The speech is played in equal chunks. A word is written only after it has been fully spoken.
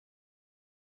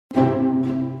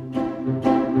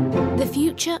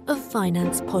Future of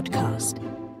Finance podcast,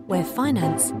 where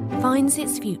finance finds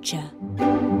its future.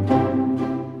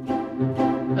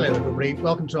 Hello everybody,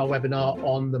 welcome to our webinar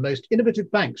on the most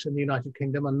innovative banks in the United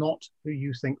Kingdom and not who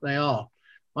you think they are.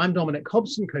 I'm Dominic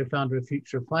Hobson, co-founder of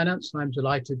Future of Finance, and I'm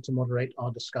delighted to moderate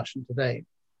our discussion today.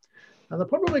 Now, the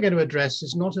problem we're going to address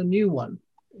is not a new one.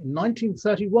 In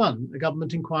 1931, a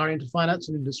government inquiry into finance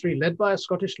and industry led by a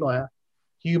Scottish lawyer,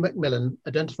 Hugh Macmillan,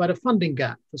 identified a funding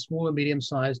gap for small and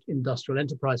medium-sized industrial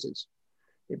enterprises.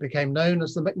 It became known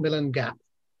as the Macmillan Gap.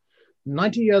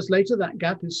 90 years later, that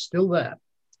gap is still there.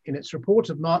 In its report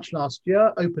of March last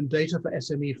year, Open Data for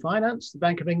SME Finance, the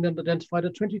Bank of England identified a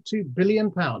 £22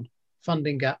 billion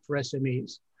funding gap for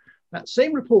SMEs. That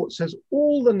same report says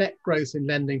all the net growth in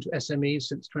lending to SMEs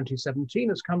since 2017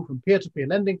 has come from peer-to-peer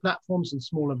lending platforms and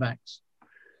smaller banks.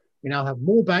 We now have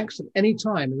more banks than any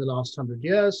time in the last 100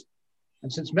 years.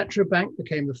 And since Metro Bank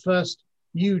became the first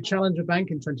new challenger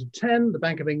bank in 2010, the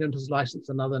Bank of England has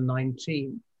licensed another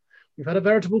 19. We've had a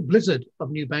veritable blizzard of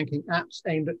new banking apps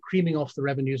aimed at creaming off the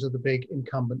revenues of the big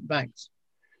incumbent banks.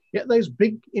 Yet those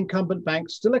big incumbent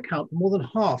banks still account for more than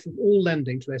half of all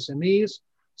lending to SMEs,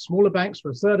 smaller banks for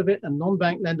a third of it, and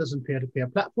non-bank lenders and peer-to-peer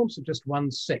platforms for just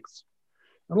 1/6.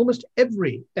 And almost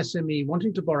every SME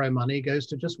wanting to borrow money goes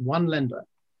to just one lender,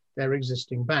 their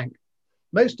existing bank.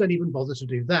 Most don't even bother to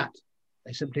do that.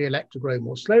 They simply elect to grow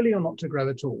more slowly or not to grow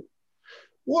at all.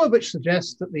 All of which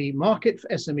suggests that the market for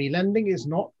SME lending is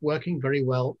not working very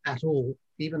well at all,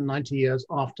 even 90 years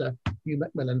after Hugh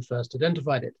Macmillan first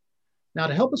identified it. Now,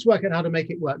 to help us work out how to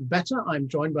make it work better, I'm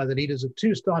joined by the leaders of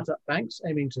two startup banks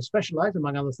aiming to specialize,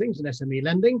 among other things, in SME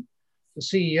lending, the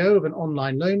CEO of an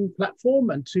online loan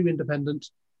platform, and two independent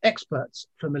experts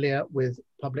familiar with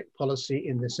public policy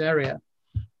in this area.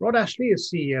 Rod Ashley is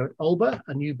CEO at Ulber,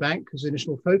 a new bank whose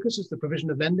initial focus is the provision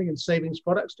of lending and savings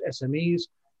products to SMEs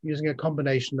using a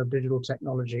combination of digital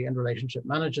technology and relationship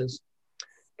managers.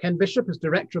 Ken Bishop is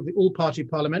director of the All-Party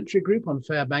Parliamentary Group on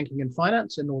Fair Banking and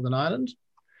Finance in Northern Ireland.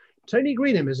 Tony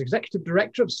Greenham is executive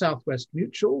director of Southwest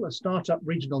Mutual, a startup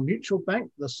regional mutual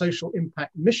bank with a social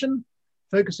impact mission,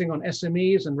 focusing on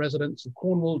SMEs and residents of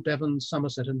Cornwall, Devon,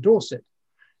 Somerset and Dorset.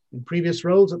 In previous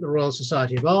roles at the Royal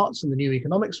Society of Arts and the New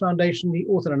Economics Foundation, he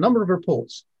authored a number of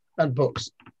reports and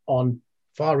books on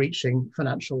far-reaching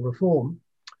financial reform.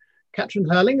 Katrin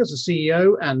Hurling is the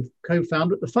CEO and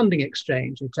co-founder at the Funding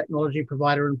Exchange, a technology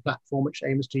provider and platform which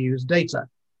aims to use data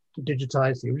to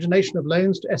digitize the origination of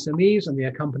loans to SMEs and the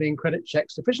accompanying credit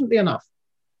checks efficiently enough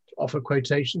to offer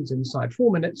quotations inside 4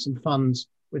 minutes and funds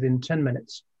within 10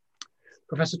 minutes.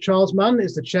 Professor Charles Munn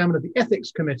is the chairman of the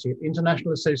Ethics Committee at the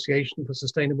International Association for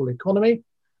Sustainable Economy,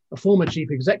 a former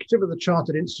chief executive of the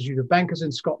Chartered Institute of Bankers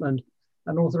in Scotland,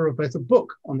 and author of both a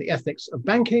book on the ethics of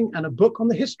banking and a book on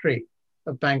the history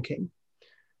of banking.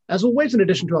 As always, in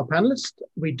addition to our panelists,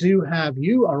 we do have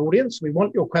you, our audience. We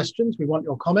want your questions, we want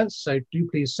your comments, so do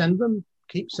please send them,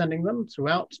 keep sending them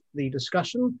throughout the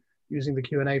discussion using the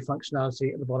Q&A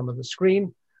functionality at the bottom of the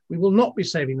screen. We will not be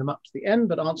saving them up to the end,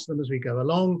 but answer them as we go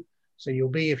along. So you'll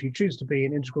be, if you choose to be,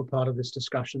 an integral part of this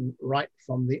discussion right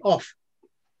from the off.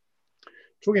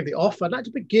 Talking of the off, I'd like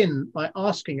to begin by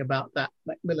asking about that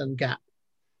Macmillan Gap.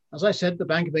 As I said, the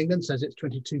Bank of England says it's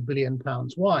 £22 billion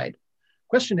wide.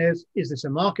 Question is this a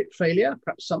market failure,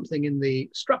 perhaps something in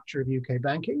the structure of UK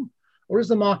banking, or is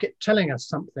the market telling us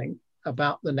something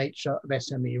about the nature of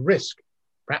SME risk?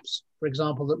 Perhaps, for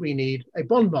example, that we need a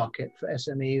bond market for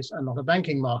SMEs and not a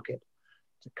banking market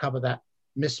to cover that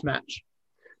mismatch.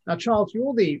 Now, Charles,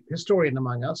 you're the historian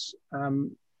among us.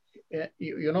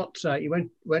 You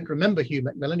won't remember Hugh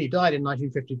Macmillan. He died in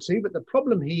 1952, but the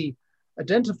problem he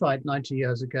identified 90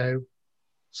 years ago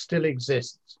still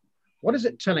exists. What is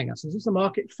it telling us? Is this a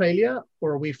market failure,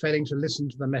 or are we failing to listen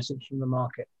to the message from the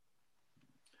market?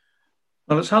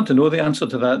 Well, it's hard to know the answer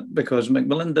to that because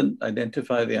Macmillan didn't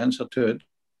identify the answer to it.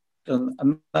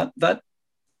 And that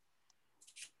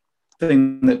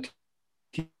thing that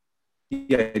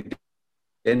he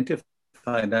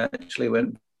identified actually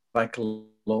went back a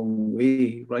long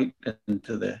way, right back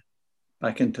into the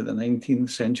 19th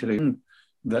century,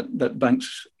 that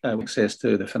banks had access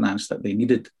to the finance that they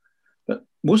needed. But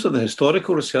most of the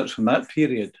historical research from that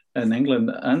period in England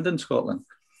and in Scotland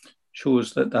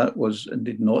shows that that was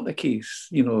indeed not the case,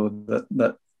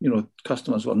 that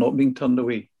customers were not being turned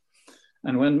away.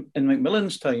 And when in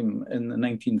Macmillan's time in the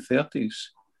 1930s,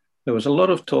 there was a lot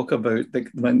of talk about the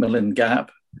Macmillan Gap.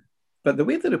 But the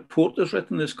way the report is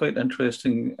written is quite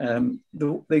interesting.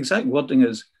 The exact wording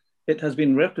is, it has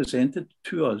been represented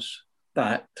to us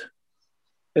that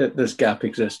this gap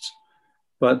exists.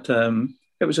 But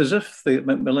it was as if the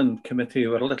Macmillan Committee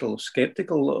were a little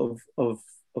sceptical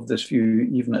of this view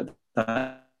even at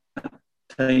that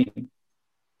time.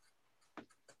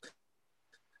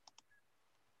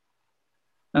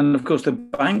 And of course, the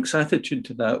bank's attitude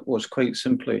to that was quite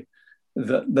simply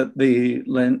that they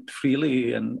lent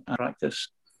freely in practice.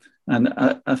 And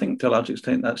I think to a large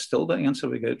extent, that's still the answer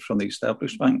we get from the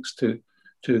established banks to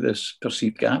this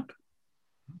perceived gap.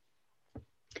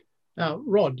 Now,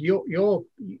 Rod,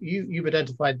 you've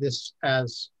identified this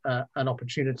as an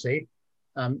opportunity.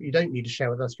 You don't need to share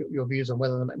with us your views on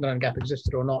whether the Macmillan gap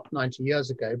existed or not 90 years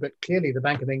ago, but clearly the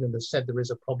Bank of England has said there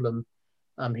is a problem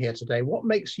here today. What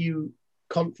makes you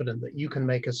confident that you can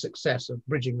make a success of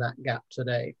bridging that gap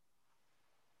today?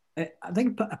 I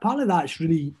think part of that's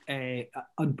really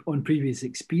on previous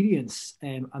experience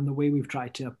and the way we've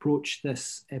tried to approach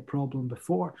this problem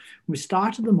before. We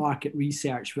started the market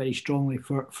research very strongly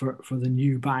for the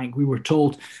new bank. We were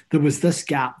told there was this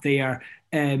gap there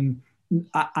and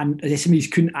SMEs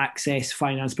couldn't access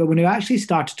finance. But when we actually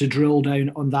started to drill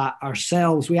down on that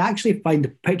ourselves, we actually find the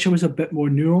picture was a bit more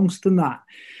nuanced than that.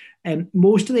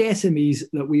 Most of the SMEs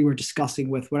that we were discussing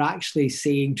with were actually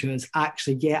saying to us,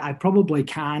 yeah, I probably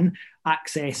can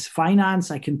access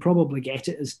finance. I can probably get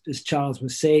it, as Charles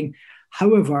was saying.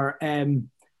 However,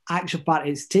 actual fact,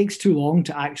 it takes too long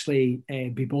to actually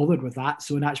be bothered with that.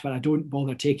 So in actual fact, I don't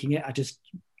bother taking it. I just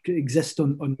exist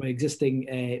on my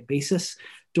existing basis.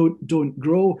 Don't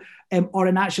grow. Or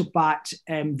in actual fact,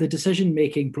 the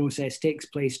decision-making process takes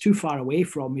place too far away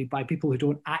from me by people who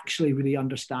don't actually really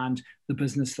understand the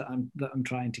business that I'm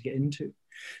trying to get into.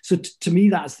 So to me,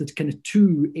 that's the kind of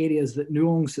two areas that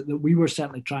nuance that we were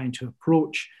certainly trying to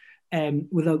approach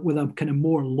with a kind of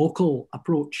more local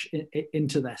approach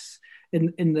into this.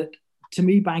 In that, to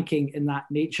me, banking in that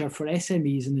nature for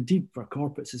SMEs and indeed for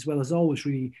corporates as well is always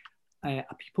really a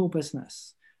people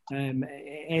business.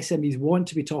 SMEs want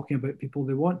to be talking about people,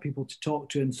 they want people to talk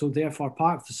to, and so therefore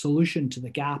part of the solution to the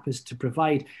gap is to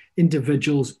provide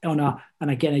individuals on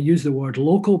and again I use the word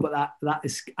local, but that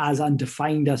is as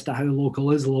undefined as to how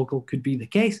local is. Local could be the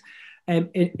case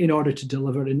in order to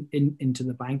deliver into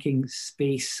the banking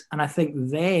space. And I think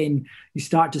then you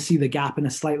start to see the gap in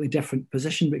a slightly different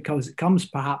position, because it comes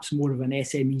perhaps more of an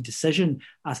SME decision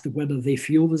as to whether they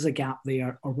feel there's a gap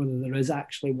there or whether there is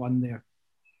actually one there.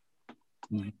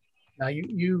 Now,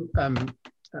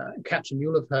 Catherine,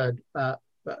 you'll have heard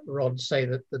Rod say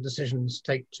that the decisions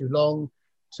take too long.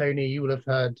 Tony, you will have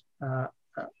heard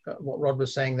what Rod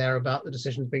was saying there about the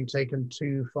decisions being taken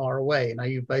too far away. Now,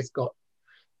 you've both got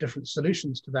different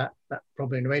solutions to that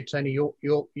problem in a way. Tony,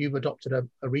 you've adopted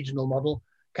a regional model.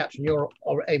 Catherine, you're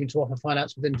aiming to offer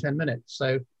finance within 10 minutes.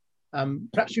 So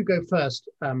perhaps you go first,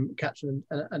 Catherine,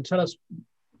 and tell us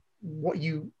what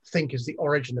you think is the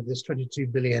origin of this 22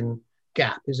 billion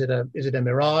gap. Is it a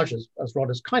mirage, as Rod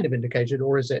has kind of indicated,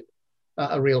 or is it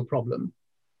a real problem?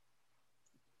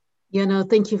 Yeah, no,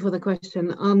 thank you for the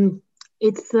question.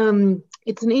 It's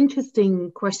an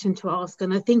interesting question to ask,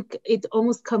 and I think it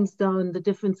almost comes down the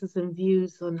differences in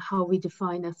views on how we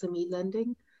define SME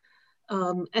lending.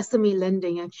 SME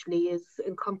lending actually is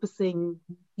encompassing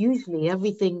usually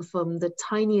everything from the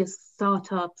tiniest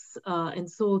startups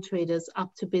and sole traders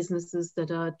up to businesses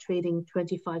that are trading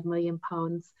 £25 million,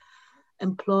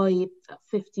 employ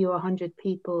 50 or 100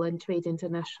 people and trade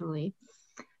internationally.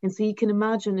 And so you can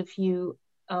imagine if you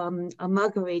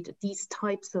amalgamate these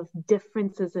types of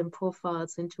differences in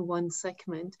profiles into one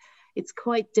segment, it's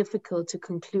quite difficult to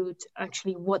conclude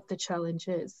actually what the challenge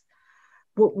is.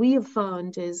 What we have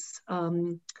found is,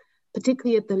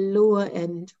 particularly at the lower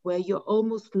end, where you're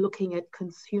almost looking at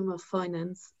consumer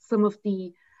finance, some of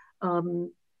the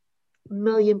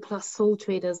million-plus sole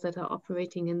traders that are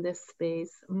operating in this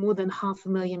space, more than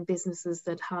 500,000 businesses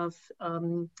that have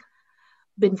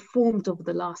been formed over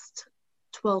the last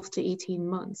 12 to 18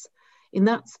 months. In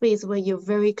that space where you're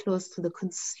very close to the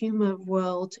consumer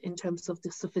world in terms of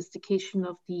the sophistication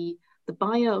of the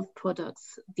buyer of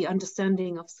products, the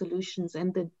understanding of solutions,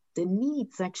 and the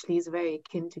needs actually is very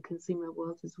akin to consumer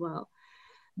world as well.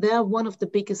 There, one of the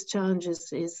biggest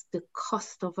challenges is the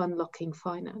cost of unlocking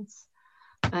finance.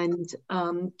 And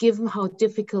given how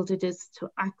difficult it is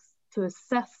to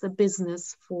assess a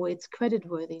business for its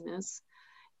creditworthiness,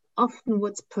 often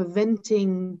what's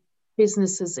preventing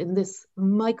businesses in this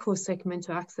micro segment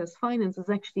to access finance is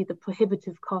actually the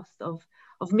prohibitive cost of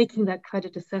making that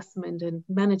credit assessment and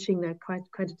managing that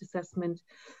credit assessment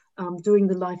during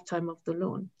the lifetime of the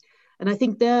loan. And I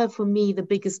think there, for me, the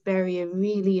biggest barrier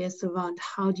really is around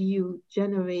how do you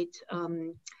generate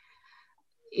an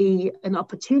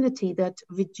opportunity that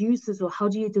reduces, or how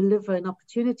do you deliver an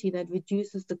opportunity that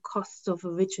reduces the cost of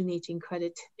originating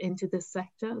credit into the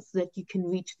sector so that you can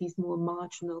reach these more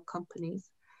marginal companies.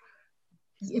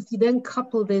 if you then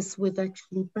couple this with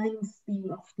actually banks being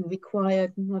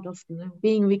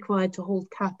being required to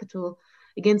hold capital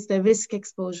against their risk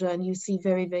exposure, and you see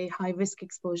very, very high risk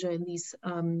exposure in these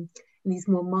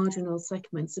more marginal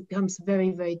segments, it becomes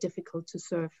very, very difficult to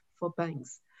serve for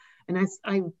banks. And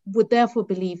I would therefore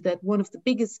believe that one of the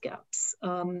biggest gaps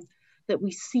that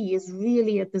we see is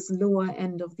really at this lower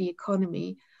end of the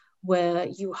economy, where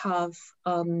you have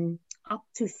up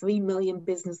to 3 million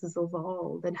businesses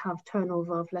overall that have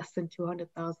turnover of less than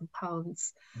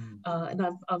 £200,000 and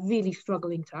are really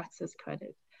struggling to access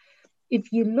credit.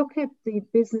 If you look at the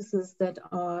businesses that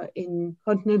are in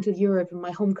continental Europe, in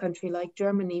my home country like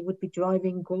Germany, would be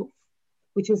driving growth,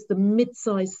 which is the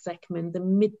mid-sized segment, the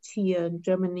mid-tier in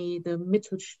Germany, the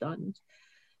Mittelstand.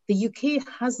 The UK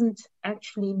hasn't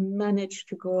actually managed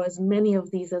to grow as many of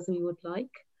these as we would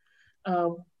like.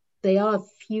 They are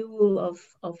fuel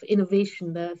of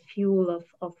innovation, they're fuel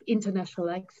of international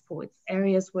exports,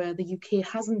 areas where the UK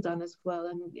hasn't done as well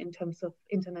in terms of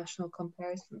international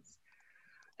comparisons.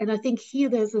 And I think here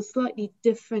there's a slightly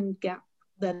different gap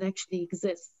that actually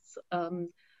exists,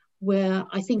 where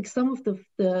I think some of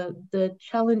the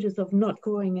challenges of not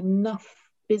growing enough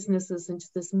businesses into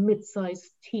this mid-sized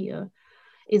tier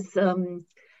is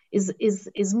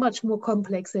much more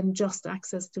complex than just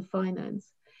access to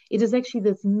finance. It is actually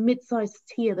this mid-sized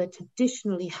tier that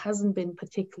traditionally hasn't been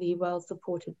particularly well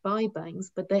supported by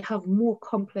banks, but they have more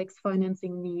complex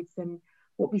financing needs than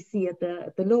what we see at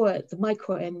the lower, at the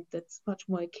micro end, that's much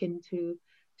more akin to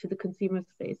the consumer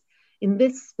space. In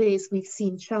this space, we've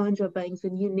seen challenger banks,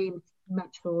 and you named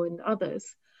Metro and others,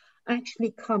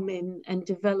 actually come in and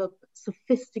develop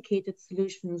sophisticated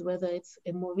solutions, whether it's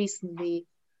in more recently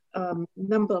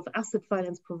number of asset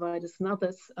finance providers and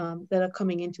others that are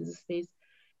coming into the space,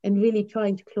 and really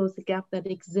trying to close the gap that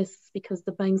exists because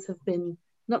the banks have been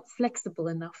not flexible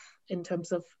enough in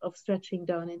terms of stretching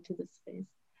down into this space.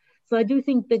 So I do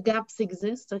think the gaps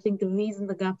exist. I think the reason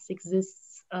the gaps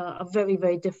exist are very,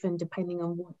 very different depending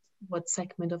on what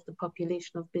segment of the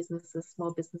population of businesses,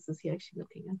 small businesses you're actually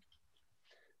looking at.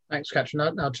 Thanks,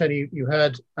 Katrin. Now, Tony, you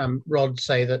heard Rod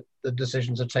say that the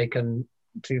decisions are taken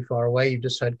too far away. You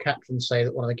just heard Katrin say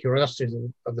that one of the curiosities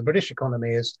of the British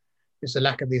economy is the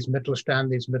lack of these Mittelstand,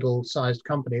 these middle-sized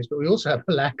companies, but we also have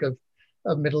a lack of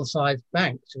middle-sized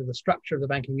banks. So the structure of the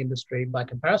banking industry, by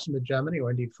comparison with Germany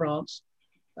or indeed France,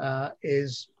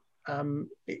 is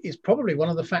probably one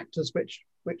of the factors which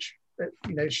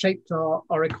shaped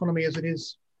our economy as it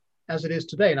is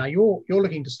today. Now you're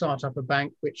looking to start up a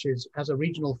bank which has a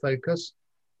regional focus.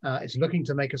 It's looking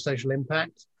to make a social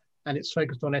impact, and it's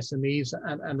focused on SMEs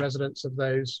and residents of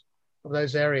those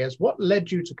areas. What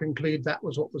led you to conclude that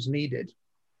was what was needed?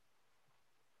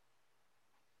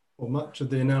 Well, much of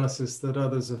the analysis that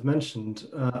others have mentioned.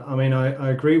 I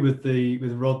agree with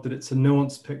Rod that it's a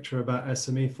nuanced picture about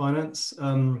SME finance.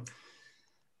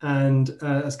 And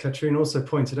as Katrin also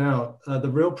pointed out, the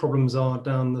real problems are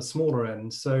down the smaller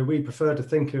end. So we prefer to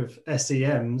think of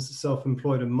SEMs,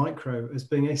 self-employed and micro, as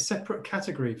being a separate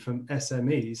category from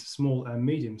SMEs, small and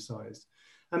medium-sized.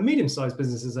 And medium-sized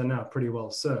businesses are now pretty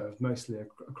well served, mostly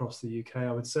across the UK,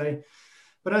 I would say.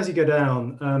 But as you go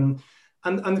down,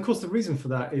 and of course the reason for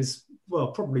that is,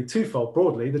 well, probably twofold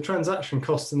broadly. The transaction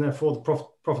costs and therefore the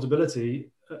profitability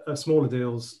of smaller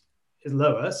deals is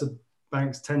lower. So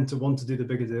banks tend to want to do the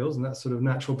bigger deals, and that's sort of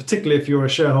natural, particularly if you're a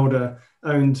shareholder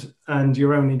owned and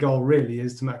your only goal really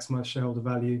is to maximize shareholder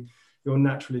value. You're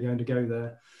naturally going to go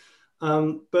there.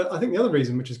 But I think the other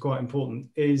reason, which is quite important,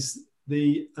 is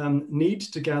the need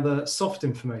to gather soft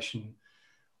information,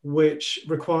 which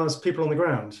requires people on the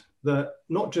ground that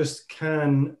not just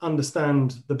can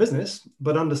understand the business,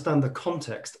 but understand the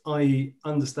context, i.e.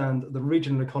 understand the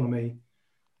regional economy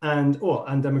and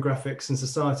demographics and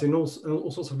society and all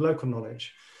sorts of local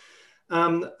knowledge.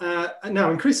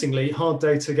 Now, increasingly, hard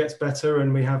data gets better,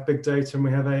 and we have big data, and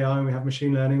we have AI, and we have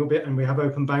machine learning, and we have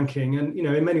open banking, and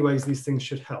in many ways these things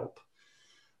should help.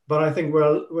 But I think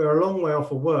we're a long way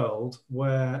off a world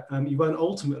where you won't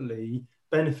ultimately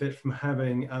benefit from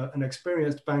having an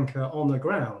experienced banker on the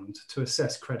ground to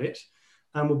assess credit,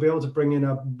 and we'll be able to bring in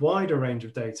a wider range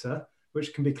of data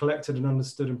which can be collected and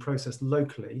understood and processed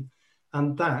locally,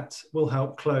 and that will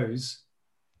help close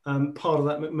part of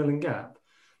that Macmillan gap.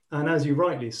 And as you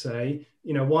rightly say,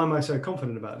 why am I so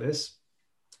confident about this?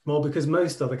 Well, because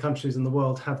most other countries in the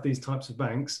world have these types of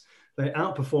banks. They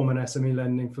outperform an SME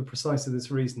lending for precisely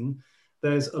this reason.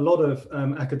 There's a lot of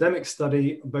academic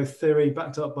study, both theory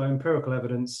backed up by empirical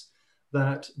evidence,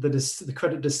 that the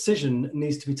credit decision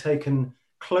needs to be taken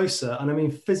closer, and I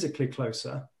mean physically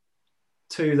closer,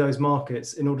 to those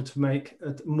markets in order to make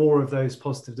more of those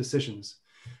positive decisions.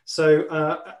 So,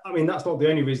 I mean, that's not the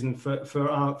only reason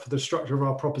for the structure of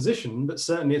our proposition, but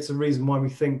certainly it's a reason why we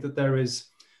think that there is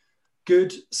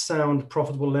good, sound,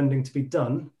 profitable lending to be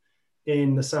done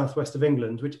in the southwest of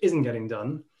England, which isn't getting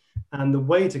done. And the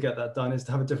way to get that done is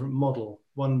to have a different model,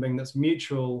 one being that's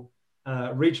mutual,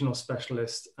 regional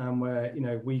specialist, and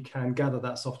where we can gather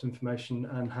that soft information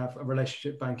and have a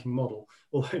relationship banking model.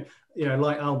 Although,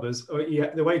 like Alba's,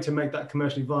 the way to make that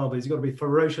commercially viable is you've got to be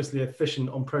ferociously efficient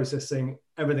on processing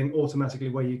everything automatically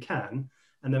where you can,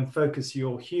 and then focus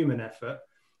your human effort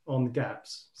on the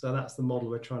gaps. So that's the model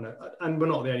we're trying to, and we're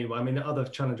not the only one. I mean, other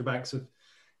challenger banks have,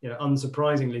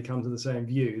 unsurprisingly come to the same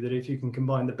view that if you can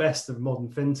combine the best of modern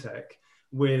fintech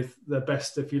with the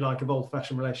best, if you like, of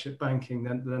old-fashioned relationship banking,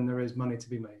 then there is money to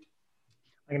be made.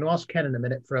 I'm going to ask Ken in a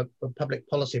minute for a public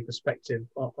policy perspective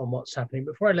on what's happening.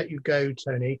 Before I let you go,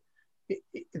 Tony,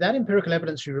 that empirical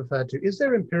evidence you referred to, is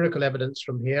there empirical evidence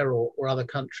from here or other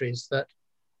countries that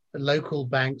the local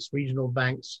banks, regional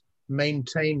banks,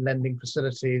 maintain lending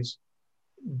facilities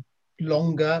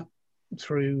longer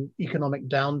through economic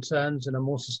downturns in a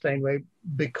more sustained way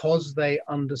because they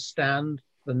understand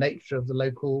the nature of the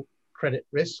local credit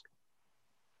risk?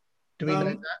 Do we know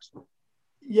that?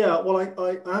 Yeah, well,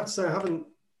 I have to say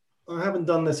I haven't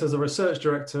done this as a research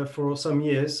director for some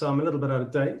years, so I'm a little bit out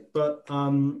of date. But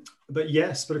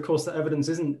yes, but of course the evidence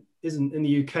isn't in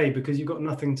the UK because you've got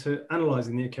nothing to analyse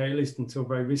in the UK, at least until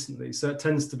very recently. So it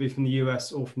tends to be from the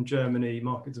US or from Germany.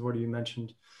 Markets have already been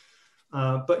mentioned.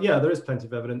 But yeah, there is plenty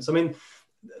of evidence. I mean,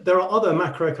 there are other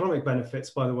macroeconomic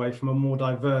benefits, by the way, from a more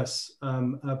diverse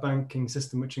banking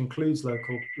system, which includes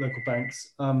local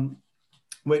banks,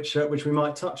 which we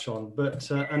might touch on. But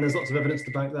and there's lots of evidence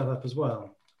to back that up as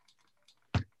well.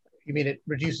 You mean it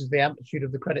reduces the amplitude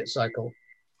of the credit cycle?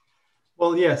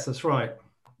 Well, yes, that's right.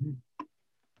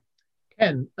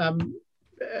 Ken,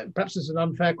 perhaps it's an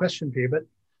unfair question for you, but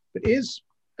is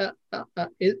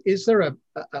there a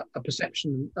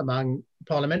perception among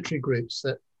parliamentary groups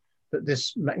that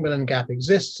this Macmillan gap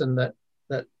exists and that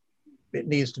it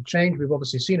needs to change? We've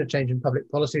obviously seen a change in public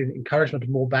policy, the encouragement of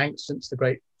more banks since the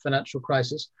great financial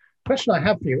crisis. The question I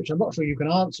have for you, which I'm not sure you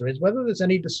can answer, is whether there's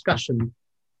any discussion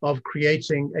of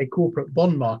creating a corporate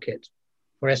bond market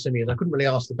for SMEs. I couldn't really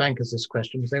ask the bankers this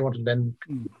question because they wanted to lend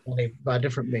money by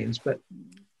different means, but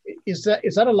is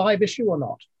that a live issue or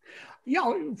not?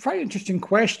 Yeah, very interesting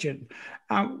question.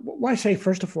 What I say,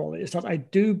 first of all, is that I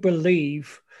do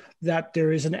believe that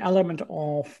there is an element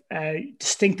of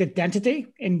distinct identity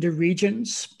in the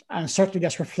regions, and certainly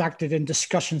that's reflected in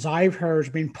discussions I've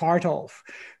heard being part of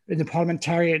in the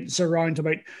parliamentarians around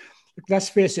about, let's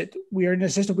face it, we are in a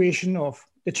situation of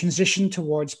the transition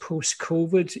towards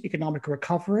post-COVID economic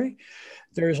recovery.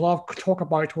 There's a lot of talk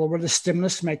about, well, where the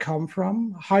stimulus may come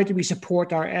from. How do we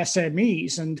support our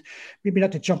SMEs? And maybe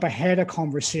not to jump ahead of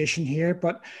conversation here,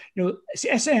 but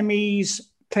SMEs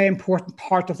play an important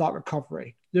part of that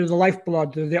recovery. They're the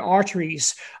lifeblood, they're the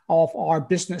arteries of our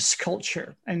business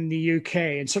culture in the UK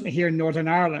and certainly here in Northern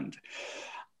Ireland.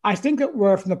 I think that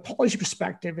we're, from the policy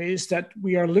perspective, is that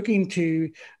we are looking to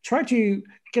try to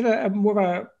get a more of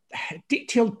a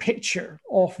detailed picture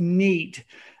of need.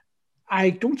 I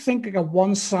don't think a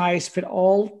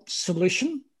one-size-fits-all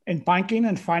solution in banking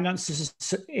and finance is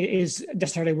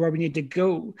necessarily where we need to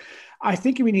go. I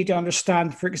think we need to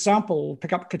understand, for example,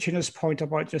 pick up Katrina's point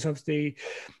about just of the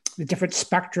different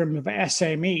spectrum of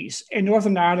SMEs. In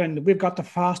Northern Ireland, we've got the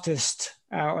fastest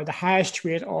or the highest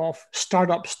rate of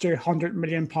startups to £100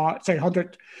 million, a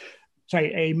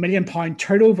 £1 million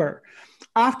turnover.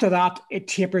 After that, it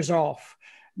tapers off.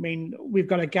 I mean, we've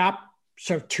got a gap,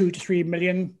 sort of 2 to 3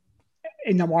 million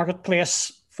in the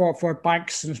marketplace for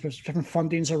banks and different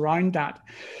fundings around that.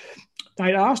 Now,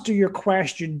 to answer your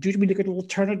question, do we look at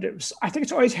alternatives? I think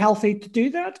it's always healthy to do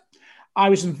that. I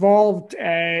was involved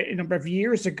a number of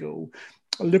years ago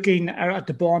looking at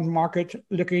the bond market,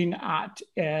 looking at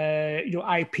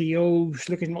IPOs,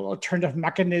 looking at alternative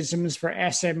mechanisms for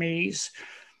SMEs.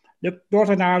 Look,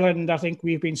 Northern Ireland, I think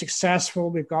we've been successful.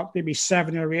 We've got maybe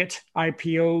 7 or 8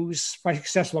 IPOs, very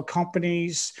successful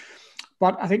companies.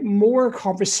 But I think more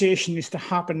conversation needs to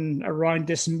happen around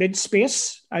this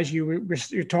mid-space, as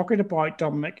you're talking about,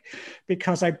 Dominic,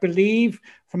 because I believe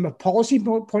from a policy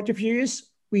point of view,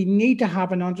 we need to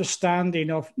have an understanding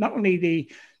of not only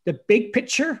the big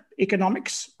picture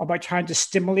economics about trying to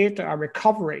stimulate our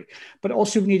recovery, but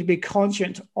also we need to be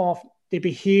conscious of the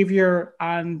behavior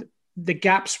and the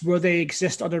gaps where they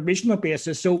exist on a regional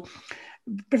basis. So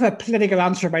a bit of a political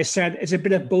answer by saying it's a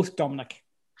bit of both, Dominic.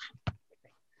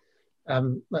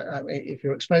 If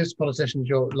you're exposed to politicians,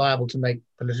 you're liable to make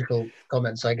political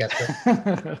comments, I guess.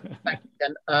 But thank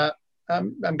you, Ken.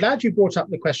 I'm glad you brought up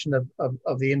the question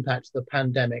of the impact of the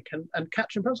pandemic. And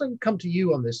Katrin, perhaps I can come to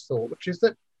you on this thought, which is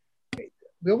that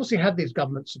we obviously had these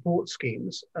government support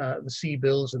schemes, the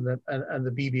CBILS and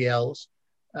the BBLs.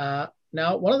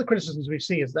 Now, one of the criticisms we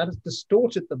see is that has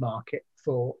distorted the market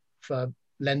for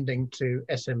lending to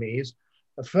SMEs.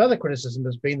 A further criticism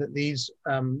has been that these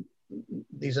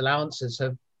allowances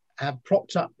have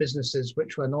propped up businesses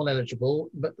which were non-eligible,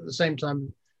 but at the same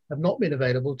time have not been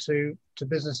available to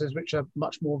businesses which are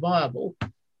much more viable.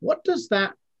 What does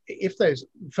that, if those,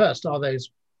 first, are those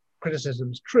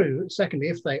criticisms true? Secondly,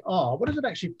 if they are, what does it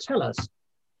actually tell us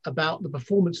about the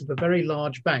performance of the very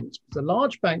large banks? The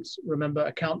large banks, remember,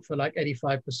 account for like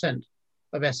 85%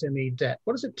 of SME debt.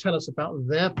 What does it tell us about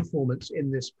their performance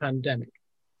in this pandemic,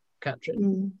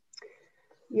 Katrin?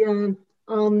 Yeah,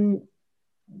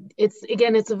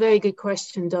 it's a very good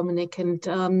question, Dominic,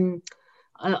 and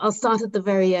I'll start at the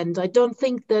very end. I don't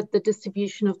think that the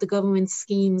distribution of the government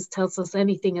schemes tells us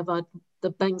anything about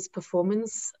the bank's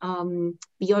performance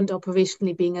beyond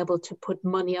operationally being able to put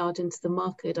money out into the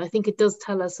market. I think it does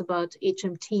tell us about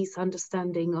HMT's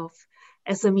understanding of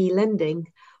SME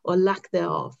lending or lack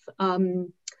thereof.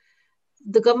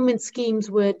 The government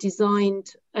schemes were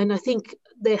designed, and I think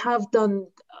they have done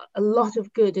a lot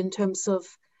of good in terms of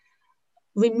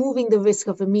removing the risk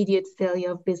of immediate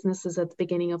failure of businesses at the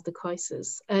beginning of the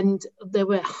crisis. And they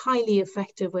were highly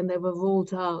effective when they were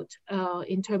rolled out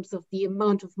in terms of the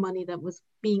amount of money that was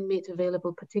being made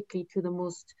available, particularly to the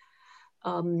most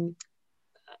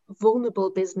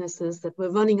vulnerable businesses that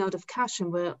were running out of cash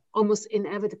and were almost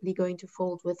inevitably going to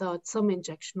fold without some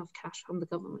injection of cash from the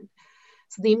government.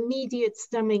 So the immediate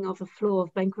stemming of a flow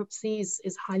of bankruptcies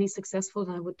is highly successful,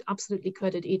 and I would absolutely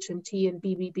credit HMT and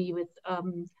BBB with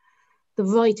the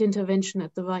right intervention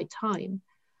at the right time.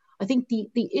 I think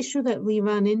the issue that we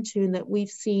ran into and that we've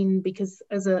seen, because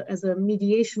as a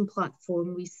mediation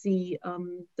platform, we see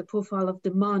the profile of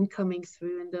demand coming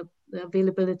through and the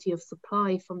availability of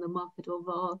supply from the market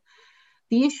overall.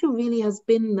 The issue really has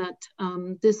been that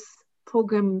this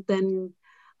program then,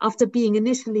 after being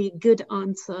initially a good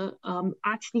answer,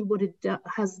 actually what it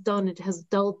has done, it has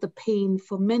dulled the pain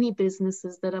for many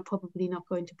businesses that are probably not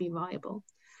going to be viable.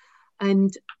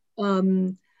 And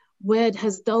where it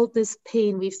has dulled this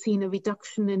pain, we've seen a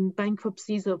reduction in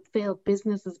bankruptcies of failed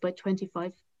businesses by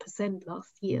 25%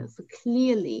 last year. So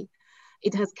clearly,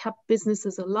 it has kept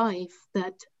businesses alive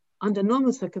that under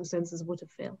normal circumstances would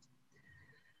have failed.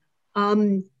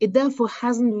 It therefore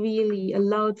hasn't really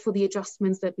allowed for the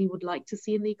adjustments that we would like to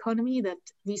see in the economy, that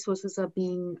resources are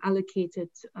being allocated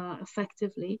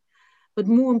effectively. But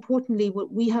more importantly,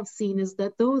 what we have seen is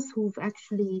that those who've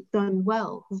actually done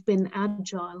well, who've been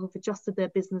agile, who've adjusted their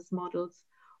business models,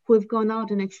 who have gone out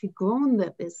and actually grown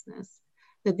their business,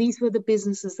 that these were the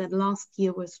businesses that last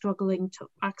year were struggling to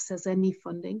access any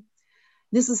funding.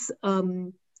 This is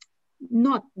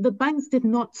not, the banks did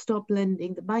not stop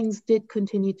lending. The banks did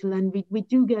continue to lend. We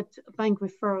do get bank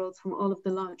referrals from all of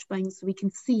the large banks, so we can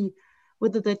see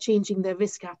whether they're changing their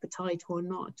risk appetite or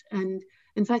not. And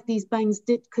in fact, these banks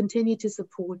did continue to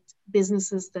support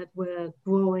businesses that were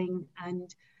growing,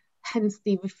 and hence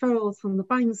the referrals from the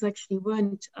banks actually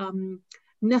weren't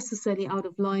necessarily out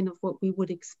of line of what we would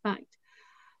expect.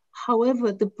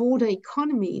 However, the broader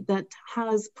economy that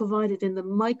has provided in the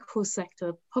micro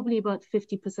sector, probably about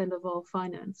 50% of our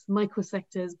finance, micro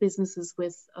sector is businesses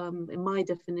with, in my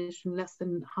definition, less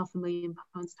than £500,000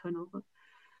 turnover.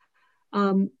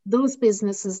 Those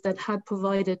businesses that had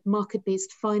provided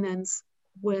market-based finance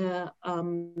were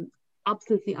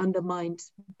absolutely undermined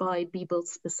by BBLS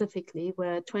specifically,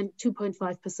 where 2.5%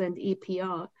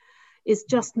 APR is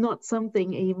just not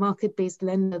something a market-based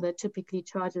lender that typically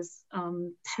charges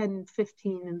 10,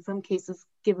 15, in some cases,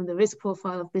 given the risk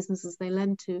profile of businesses they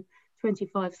lend to,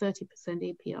 25, 30%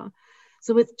 APR.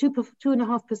 So with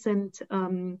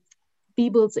 2.5%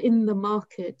 BBLS in the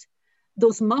market,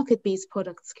 those market-based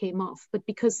products came off. But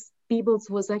because BBLS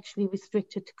was actually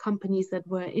restricted to companies that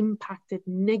were impacted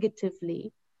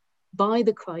negatively by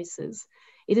the crisis,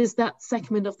 it is that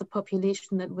segment of the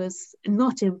population that was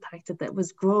not impacted, that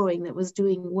was growing, that was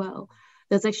doing well,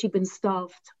 that's actually been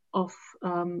starved of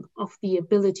the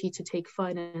ability to take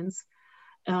finance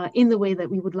in the way that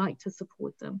we would like to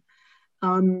support them.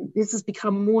 This has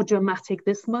become more dramatic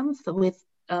this month with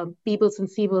BBLS and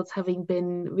CBILS having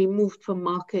been removed from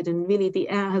market, and really the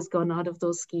air has gone out of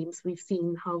those schemes. We've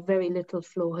seen how very little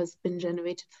flow has been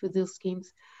generated through those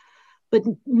schemes. But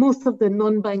most of the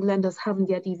non-bank lenders haven't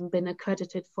yet even been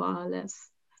accredited for RLS,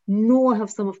 nor have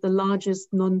some of the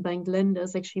largest non-bank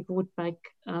lenders actually brought back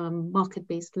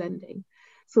market-based lending.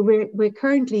 So we're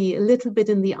currently a little bit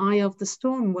in the eye of the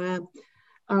storm, where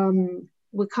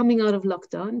we're coming out of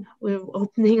lockdown. We're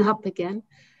opening up again.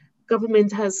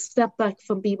 Government has stepped back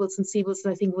from Beebles and Seables.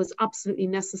 I think was absolutely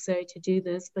necessary to do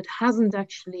this, but hasn't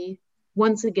actually,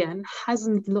 once again,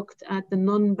 hasn't looked at the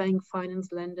non-bank finance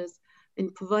lenders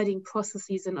in providing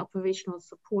processes and operational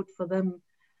support for them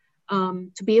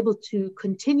to be able to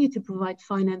continue to provide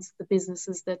finance to the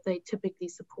businesses that they typically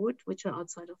support, which are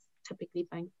outside of typically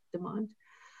bank demand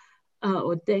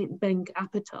or bank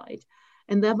appetite.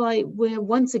 And thereby we're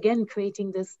once again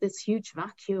creating this huge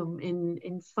vacuum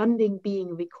in funding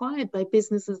being required by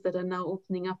businesses that are now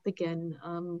opening up again.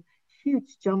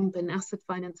 Huge jump in asset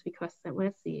finance requests that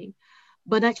we're seeing.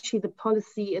 But actually the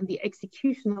policy and the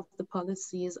execution of the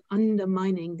policy is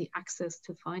undermining the access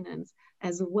to finance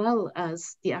as well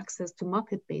as the access to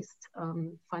market-based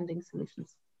funding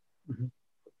solutions. Mm-hmm.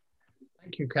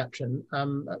 Thank you, Katrin.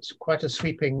 That's quite a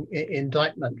sweeping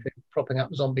indictment, propping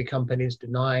up zombie companies,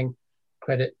 denying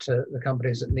credit to the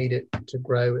companies that need it to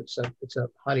grow. It's a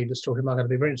highly distorted market. I'd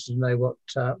be very interested to know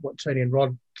what Tony and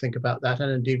Rod think about that,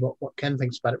 and indeed what Ken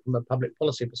thinks about it from a public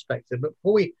policy perspective. But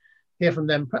before we hear from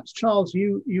them, perhaps Charles,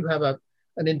 you have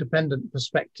an independent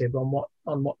perspective on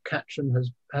what Katrin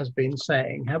has been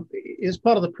saying. Is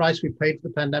part of the price we paid for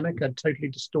the pandemic a totally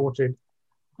distorted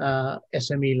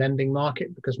SME lending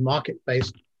market, because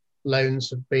market-based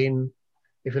loans have been,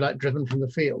 if you like, driven from the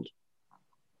field?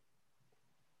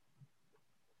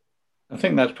 I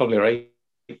think that's probably right.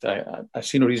 I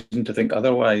see no reason to think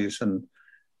otherwise. And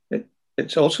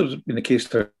it's also been the case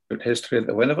throughout history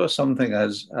that whenever something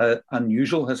as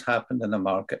unusual has happened in the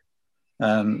market,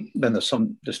 then there's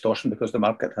some distortion because the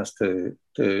market has to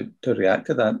react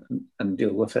to that and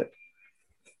deal with it.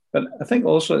 But I think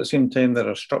also at the same time, there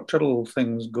are structural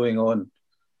things going on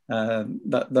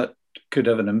that could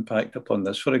have an impact upon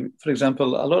this. For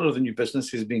example, a lot of the new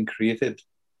businesses being created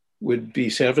would be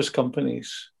service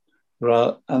companies.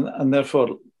 And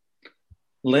therefore,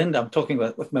 I'm talking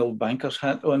about with my old banker's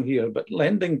hat on here, but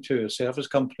lending to a service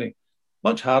company,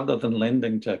 much harder than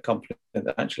lending to a company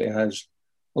that actually has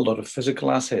a lot of physical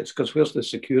assets, because where's the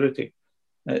security?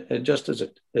 It just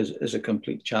is a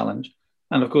complete challenge.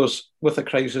 And of course, with a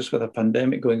crisis, with a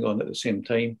pandemic going on at the same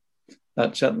time,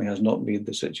 that certainly has not made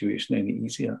the situation any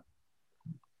easier.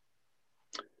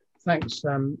 Thanks,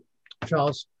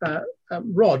 Charles.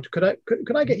 Rod, could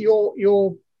I get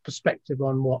your perspective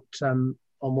on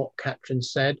what Katrin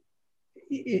said?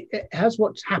 Has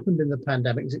what's happened in the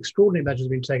pandemic, these extraordinary measures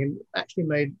been taken, actually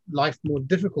made life more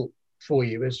difficult for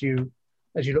you as you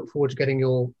look forward to getting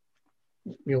your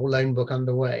loan book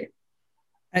underway?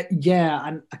 Yeah,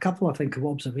 and a couple, I think, of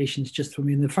observations just from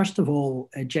me. First of all,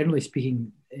 generally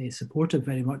speaking, supportive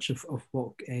very much of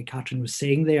what Katrin was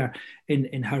saying there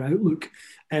in her outlook.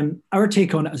 Our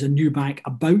take on it as a new bank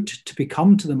about to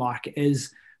become to the market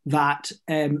is that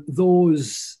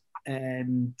those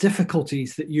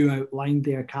difficulties that you outlined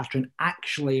there, Katrin,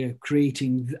 actually are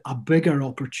creating a bigger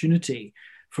opportunity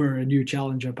for a new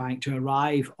challenger bank to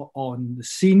arrive on the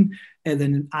scene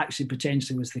than actually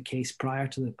potentially was the case prior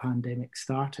to the pandemic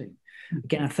starting.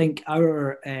 Again, I think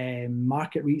our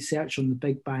market research on the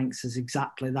big banks is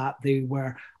exactly that. They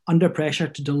were under pressure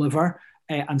to deliver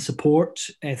and support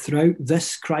throughout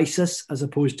this crisis, as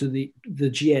opposed to the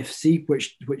GFC,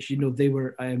 which they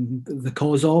were the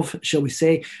cause of, shall we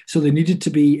say. So they needed to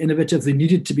be innovative, they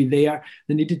needed to be there,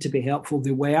 they needed to be helpful.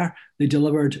 They were. They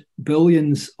delivered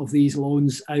billions of these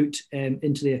loans out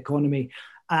into the economy.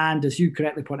 And as you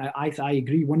correctly point out, I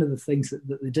agree. One of the things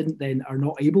that they didn't then are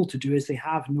not able to do is they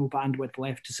have no bandwidth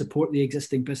left to support the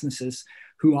existing businesses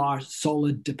who are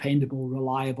solid, dependable,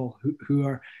 reliable, who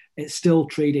are still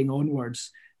trading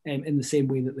onwards in the same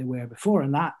way that they were before.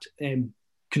 And that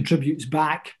contributes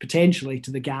back potentially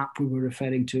to the gap we were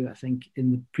referring to, I think,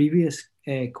 in the previous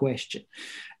question.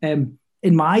 In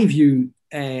my view,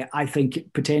 I think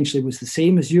it potentially was the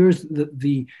same as yours.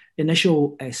 The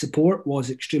initial support was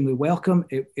extremely welcome.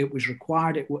 It was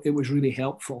required. It was really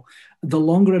helpful. The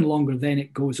longer and longer then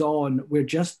it goes on, we're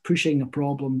just pushing a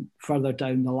problem further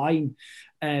down the line.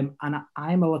 And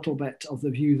I'm a little bit of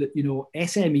the view that,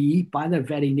 SME, by their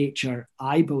very nature,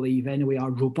 I believe anyway,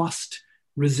 are robust,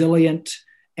 resilient,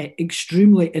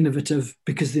 extremely innovative,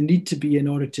 because they need to be in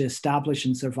order to establish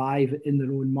and survive in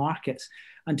their own markets.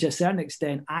 And to a certain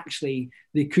extent, actually,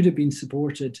 they could have been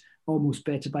supported almost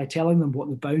better by telling them what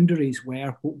the boundaries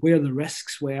were, where the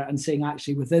risks were, and saying,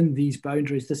 actually, within these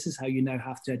boundaries, this is how you now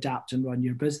have to adapt and run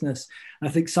your business. And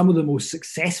I think some of the most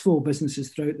successful businesses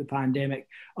throughout the pandemic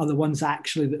are the ones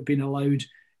actually that have been allowed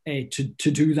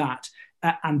to do that.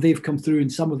 And they've come through in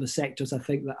some of the sectors, I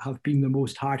think, that have been the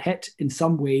most hard hit. In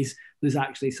some ways, there's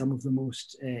actually some of the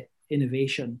most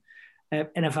innovation.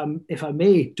 And if I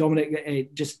may,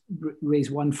 Dominic, just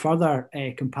raise one further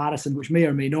comparison, which may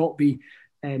or may not be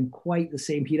quite the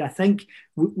same here. I think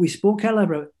we spoke earlier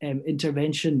about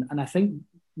intervention, and I think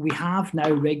we have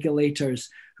now regulators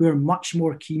who are much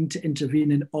more keen to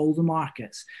intervene in all the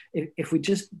markets. If we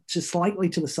just slightly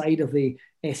to the side of the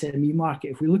SME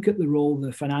market, if we look at the role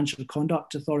the Financial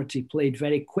Conduct Authority played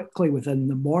very quickly within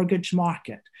the mortgage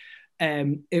market,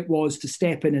 it was to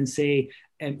step in and say,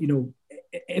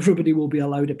 everybody will be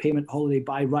allowed a payment holiday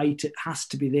by right. It has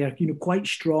to be there. Quite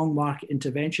strong market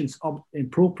interventions,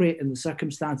 appropriate in the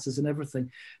circumstances and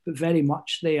everything, but very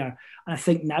much there. And I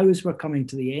think now, as we're coming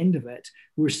to the end of it,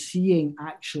 we're seeing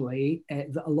actually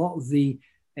that a lot of the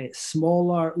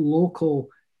smaller local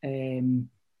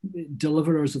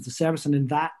deliverers of the service, and in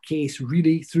that case,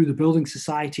 really through the building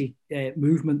society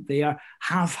movement there,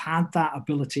 have had that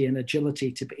ability and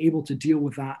agility to be able to deal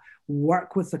with that,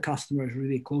 work with the customers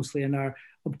really closely, and are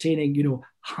obtaining,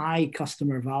 high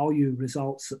customer value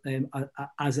results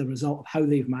as a result of how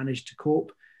they've managed to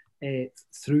cope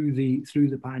through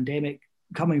the pandemic.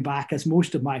 Coming back, as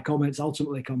most of my comments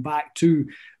ultimately come back to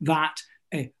that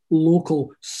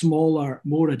local, smaller,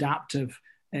 more adaptive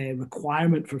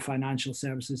requirement for financial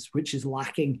services, which is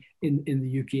lacking in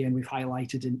the UK, and we've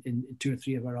highlighted in 2 or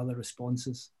 3 of our other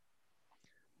responses.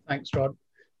 Thanks, Rod.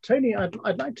 Tony,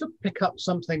 I'd like to pick up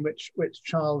something which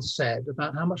Charles said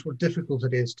about how much more difficult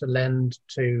it is to lend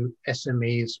to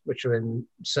SMEs which are in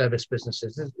service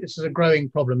businesses. This is a growing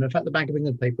problem. In fact, the Bank of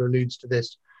England paper alludes to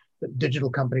this, that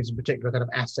digital companies in particular are kind of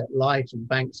asset light, and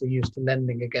banks are used to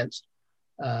lending against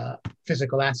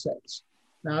physical assets.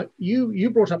 Now, you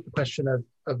brought up the question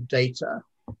of data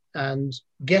and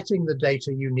getting the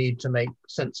data you need to make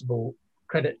sensible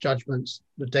credit judgments,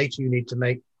 the data you need to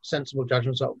make sensible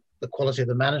judgments of the quality of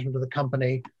the management of the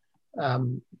company,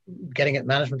 getting at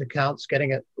management accounts,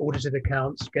 getting at audited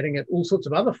accounts, getting at all sorts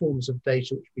of other forms of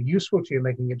data which would be useful to you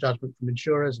making a judgment from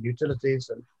insurers and utilities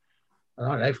and I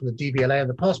don't know, from the DVLA and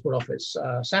the Passport Office,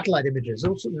 satellite images.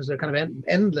 Also, there's a kind of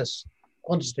endless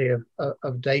quantity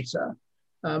of data.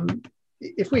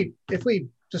 If we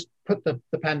just put the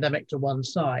pandemic to one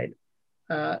side,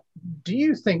 do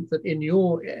you think that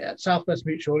at South West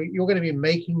Mutual, you're going to be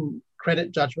making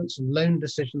credit judgments and loan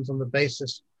decisions on the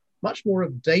basis much more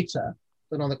of data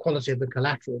than on the quality of the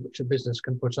collateral which a business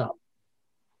can put up?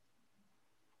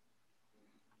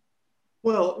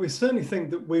 Well, we certainly think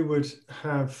that we would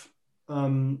have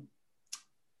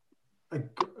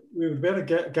we would be able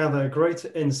to gather greater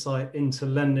insight into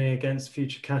lending against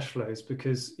future cash flows,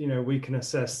 because we can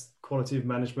assess quality of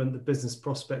management, the business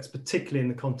prospects, particularly in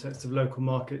the context of local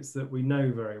markets that we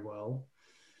know very well.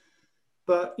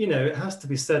 But it has to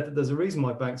be said that there's a reason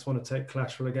why banks want to take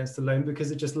collateral against a loan,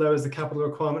 because it just lowers the capital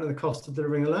requirement and the cost of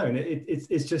delivering a loan.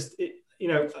 It's just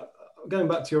going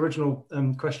back to your original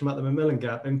question about the Macmillan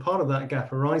gap, and part of that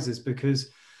gap arises because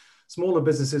smaller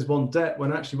businesses want debt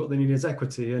when actually what they need is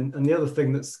equity. And the other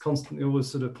thing that's constantly always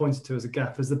sort of pointed to as a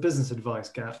gap is the business advice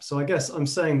gap. So I guess I'm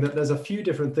saying that there's a few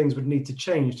different things would need to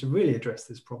change to really address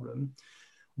this problem.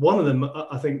 One of them,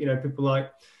 I think, people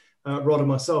like Rod and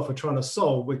myself are trying to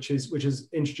solve, which is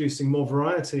introducing more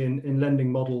variety in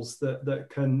lending models that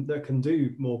can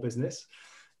do more business.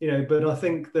 But I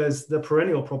think there's the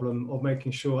perennial problem of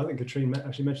making sure, I think Katrine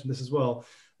actually mentioned this as well,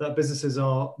 that businesses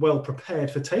are well prepared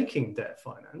for taking debt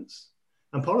finance.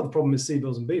 And part of the problem is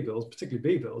C-bills and B-bills, particularly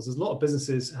B-bills, is a lot of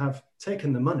businesses have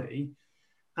taken the money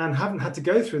and haven't had to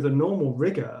go through the normal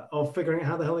rigor of figuring out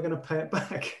how the hell they're going to pay it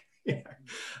back.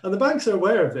 And the banks are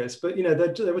aware of this, but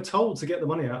they were told to get the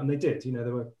money out, and they did. They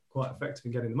were quite effective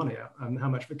in getting the money out, and how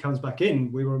much of it comes back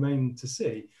in, we remain to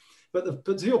see. But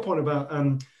to your point about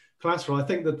collateral, I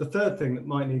think that the third thing that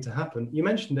might need to happen, you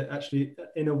mentioned it actually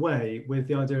in a way with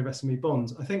the idea of SME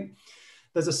bonds. I think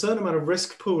there's a certain amount of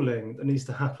risk pooling that needs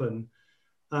to happen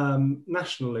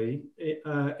nationally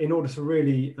in order to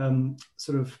really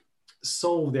sort of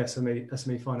solve the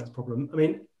SME finance problem. I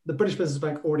mean, the British Business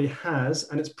Bank already has,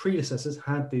 and its predecessors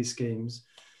had these schemes.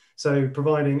 So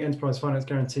providing enterprise finance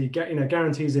guarantee,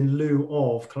 guarantees in lieu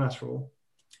of collateral.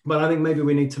 But I think maybe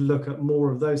we need to look at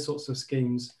more of those sorts of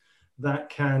schemes that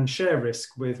can share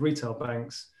risk with retail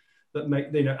banks that make,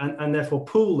 and therefore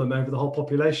pool them over the whole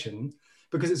population,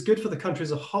 because it's good for the country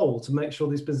as a whole to make sure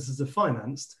these businesses are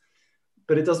financed,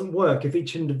 but it doesn't work if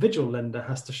each individual lender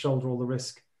has to shoulder all the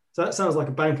risk. So that sounds like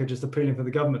a banker just appealing for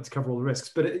the government to cover all the risks.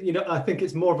 But, I think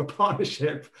it's more of a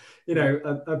partnership,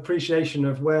 appreciation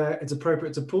of where it's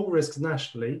appropriate to pool risks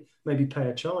nationally, maybe pay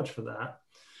a charge for that,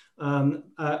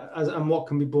 and what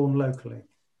can be borne locally.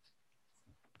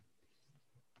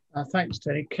 Thanks,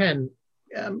 Tony. Ken,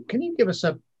 can you give us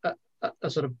a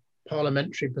sort of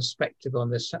parliamentary perspective on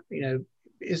this?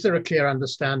 Is there a clear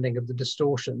understanding of the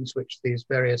distortions which these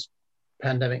various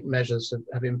pandemic measures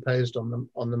have imposed on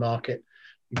the market?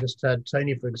 You just heard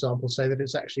Tony, for example, say that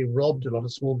it's actually robbed a lot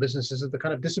of small businesses of the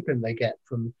kind of discipline they get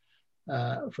from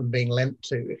being lent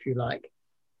to, if you like.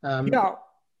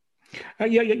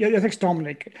 Thanks,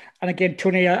 Dominic. And again,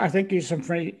 Tony, I think you have some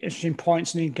very interesting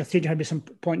points, and Kathleen had some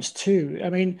points too. I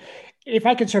mean, if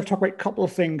I can sort of talk about a couple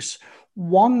of things.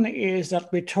 One is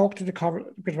that we talked in a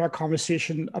bit of our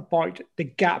conversation about the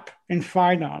gap in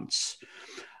finance.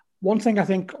 One thing I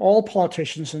think all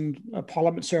politicians and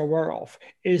parliaments are aware of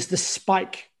is the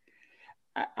spike.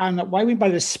 And what I mean by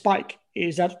the spike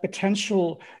is that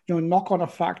potential knock-on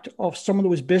effect of some of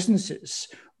those businesses,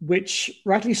 which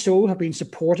rightly so have been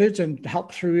supported and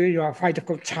helped through a very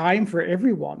difficult time for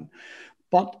everyone.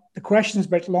 But the question is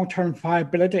about long-term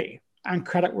viability and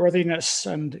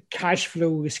creditworthiness and cash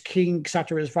flow is king,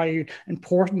 etc., is very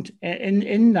important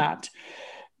in that.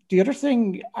 The other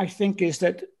thing I think is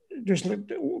that there's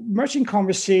emerging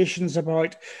conversations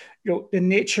about the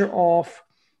nature of,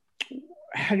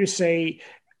 how do you say,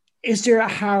 is there a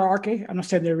hierarchy? I'm not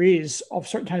saying there is, of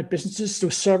certain kind of businesses, so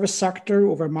service sector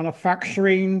over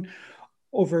manufacturing,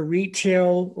 over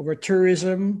retail, over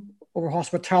tourism, over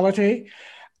hospitality.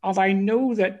 And I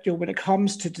know that when it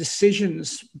comes to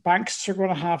decisions banks are going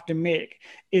to have to make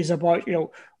is about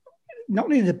not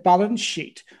only the balance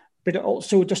sheet, but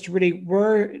also just really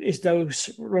where is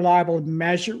those reliable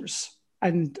measures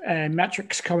and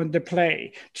metrics come into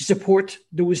play to support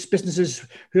those businesses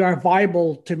who are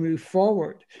viable to move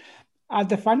forward. And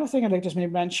the final thing I'd like to just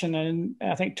mention, and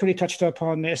I think Tony touched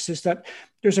upon this, is that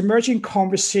there's emerging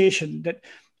conversation that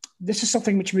this is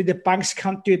something which maybe the banks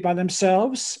can't do by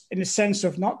themselves in the sense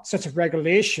of not such a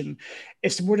regulation.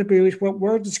 It's more to do with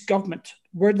where does government,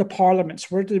 where do the parliaments,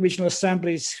 where do the regional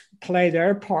assemblies play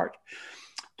their part?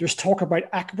 There's talk about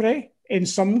equity in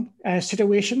some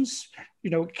situations.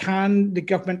 Can the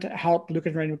government help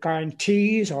looking around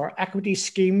guarantees or equity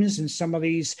schemes in some of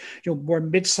these more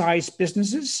mid-sized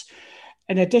businesses?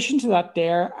 In addition to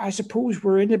that, I suppose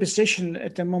we're in a position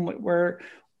at the moment where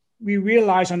we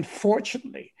realize,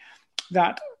 unfortunately,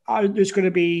 that there's going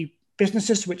to be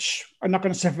businesses which are not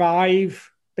going to survive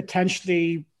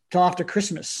potentially till after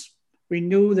Christmas. We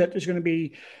know that there's going to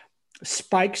be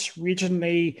spikes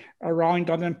regionally around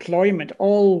unemployment,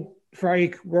 all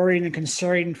very worrying and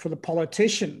concerning for the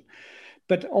politician,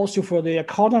 but also for the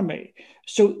economy.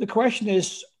 So the question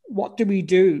is, what do we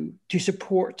do to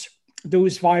support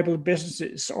those viable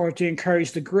businesses or to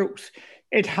encourage the growth?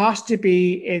 It has to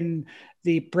be in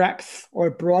the breadth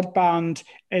or broadband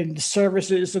in the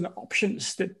services and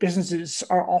options that businesses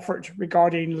are offered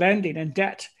regarding lending and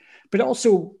debt. But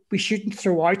also, we shouldn't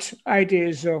throw out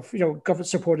ideas of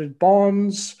government-supported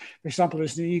bonds. For example,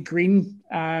 there's the new green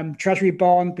treasury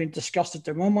bond being discussed at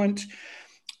the moment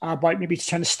about maybe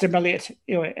trying to stimulate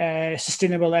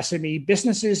sustainable SME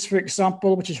businesses, for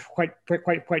example, which is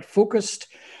quite focused,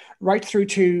 right through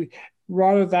to,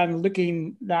 rather than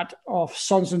looking at of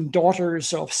sons and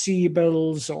daughters of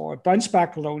CBILS or bounce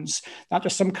back loans, that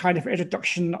there's some kind of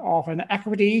introduction of an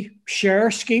equity share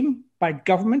scheme by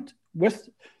government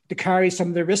to carry some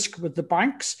of the risk with the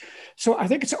banks. So I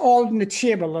think it's all on the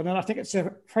table. And I think it's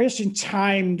a very interesting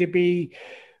time to be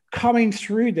coming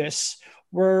through this,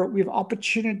 where we have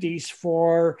opportunities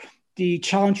for the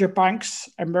challenger banks,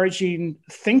 emerging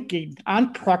thinking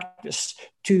and practice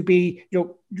to be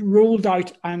rolled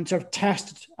out and sort of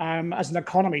tested as an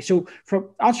economy. So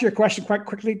to answer your question quite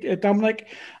quickly, Dominic,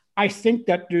 I think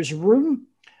that there's room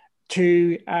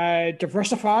to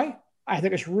diversify. I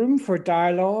think there's room for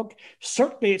dialogue.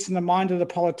 Certainly it's in the mind of the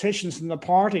politicians and the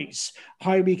parties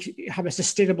how we have a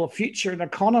sustainable future and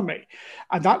economy.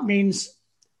 And that means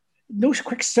no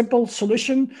quick, simple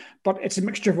solution, but it's a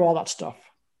mixture of all that stuff.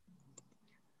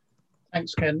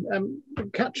 Thanks, Ken.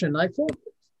 Katrin, I thought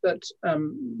that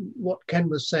what Ken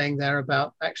was saying there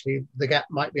about actually the gap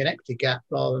might be an equity gap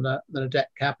rather than a debt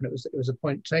gap, and it was a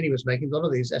point Tony was making. A lot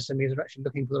of these SMEs are actually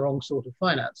looking for the wrong sort of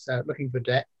finance. They're looking for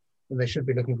debt when they should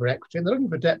be looking for equity, and they're looking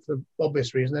for debt for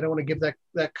obvious reasons. They don't want to give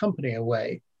their company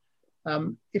away.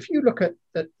 If you look at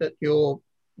your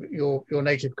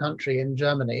native country in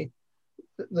Germany,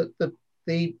 the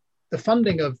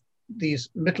funding of these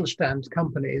Mittelstand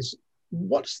companies,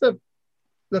 what's the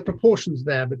proportions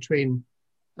there between,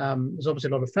 there's obviously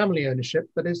a lot of family ownership,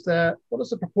 but what is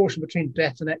the proportion between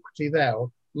debt and equity there, or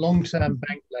long-term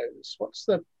bank loans? What's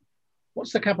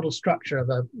the capital structure of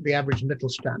the average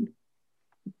Mittelstand?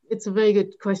 It's a very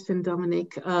good question,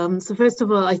 Dominic. So first of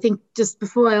all, I think just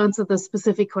before I answer the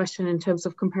specific question in terms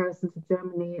of comparison to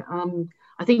Germany,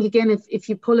 I think again, if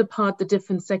you pull apart the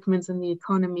different segments in the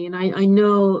economy, and I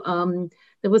know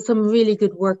there was some really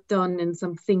good work done in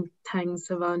some think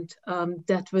tanks around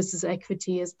debt versus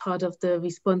equity as part of the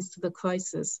response to the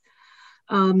crisis.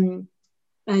 And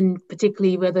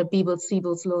particularly whether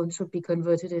Siebel's loan should be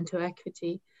converted into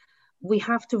equity. We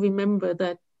have to remember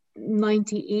that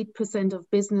 98%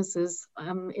 of businesses,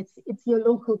 it's your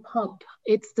local pub,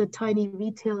 it's the tiny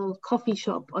retail coffee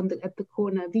shop at the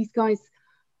corner. These guys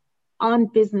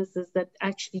aren't businesses that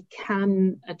actually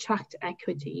can attract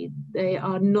equity. They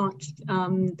are not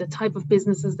the type of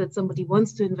businesses that somebody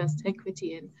wants to invest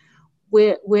equity in.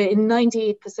 Where in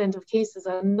 98% of cases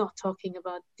are not talking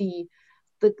about the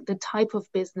type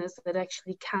of business that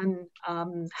actually can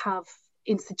have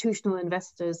institutional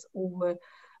investors or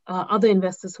other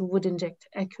investors who would inject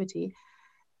equity.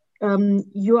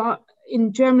 You are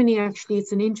in Germany, actually,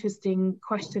 it's an interesting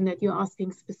question that you're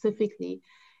asking specifically.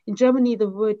 In Germany, the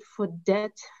word for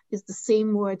debt is the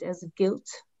same word as guilt.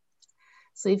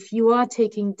 So if you are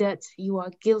taking debt, you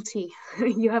are guilty.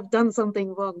 You have done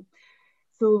something wrong.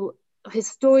 So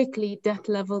historically, debt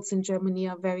levels in Germany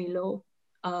are very low.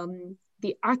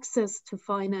 The access to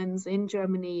finance in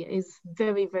Germany is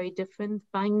very, very different.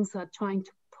 Banks are trying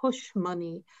to push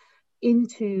money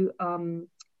into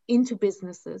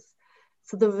businesses.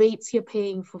 So the rates you're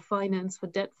paying for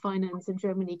debt finance in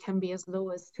Germany can be as low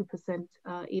as 2%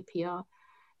 APR.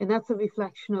 And that's a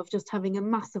reflection of just having a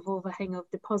massive overhang of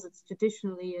deposits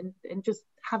traditionally and just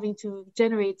having to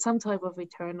generate some type of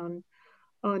return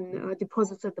on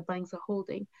deposits that the banks are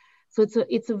holding. So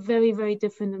it's a very, very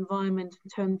different environment in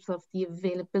terms of the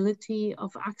availability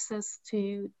of access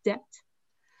to debt.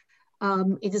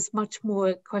 It is much more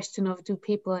a question of, do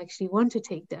people actually want to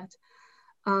take debt?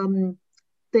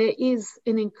 There is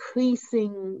an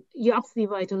increasing, you're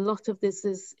absolutely right, a lot of this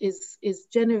is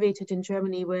generated in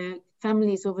Germany where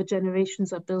families over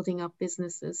generations are building up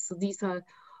businesses. So these are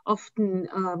often,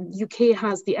 UK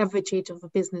has the average age of a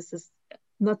business is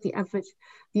not the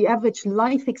average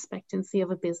life expectancy of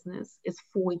a business is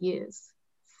 4 years.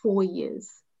 4 years.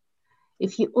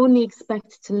 If you only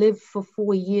expect to live for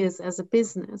 4 years as a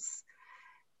business,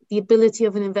 the ability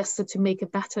of an investor to make a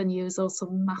bet on you is also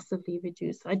massively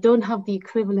reduced. I don't have the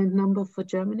equivalent number for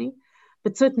Germany,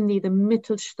 but certainly the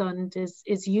Mittelstand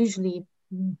is usually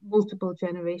multiple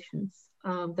generations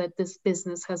that this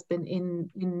business has been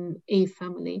in a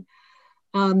family.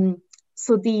 And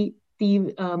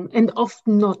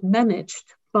often not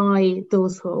managed by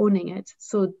those who are owning it.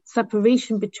 So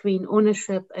separation between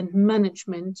ownership and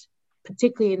management,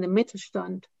 particularly in the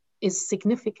Mittelstand, is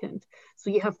significant. So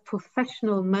you have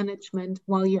professional management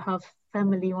while you have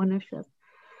family ownership.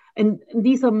 And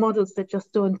these are models that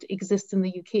just don't exist in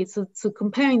the UK. So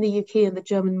comparing the UK and the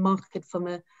German market from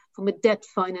a debt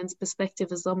finance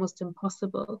perspective is almost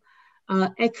impossible.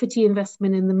 Equity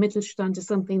investment in the Mittelstand is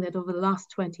something that over the last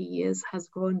 20 years has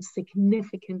grown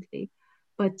significantly.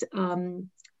 But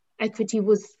equity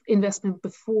investment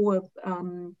before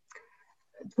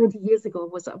 20 years ago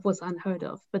was unheard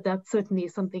of. But that certainly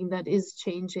is something that is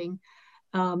changing.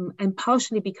 And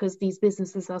partially because these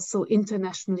businesses are so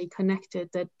internationally connected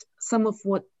that some of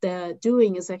what they're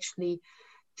doing is actually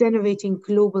generating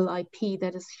global IP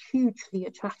that is hugely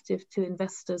attractive to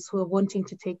investors who are wanting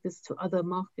to take this to other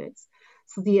markets.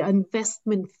 So the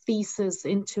investment thesis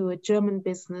into a German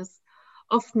business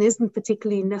often isn't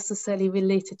particularly necessarily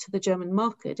related to the German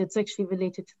market. It's actually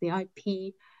related to the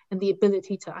IP and the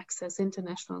ability to access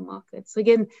international markets. So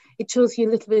again, it shows you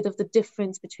a little bit of the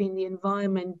difference between the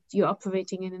environment you're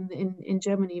operating in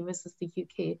Germany versus the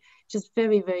UK, just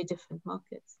very, very different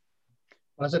markets.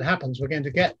 Well, as it happens, we're going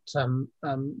to get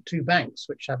two banks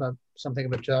which have something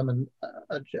of a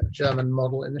German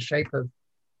model in the shape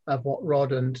of what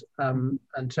Rod and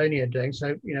Tony are doing.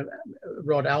 So,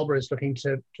 Rod, Alba is looking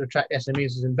to attract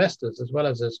SMEs as investors as well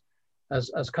as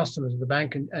customers of the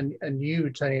bank, and you,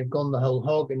 Tony, have gone the whole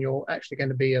hog, and you're actually going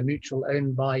to be a mutual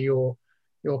owned by your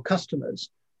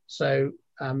customers. So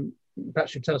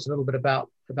perhaps you tell us a little bit about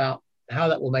how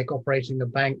that will make operating a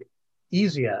bank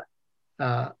easier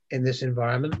in this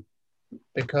environment,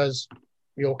 because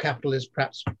your capital is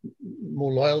perhaps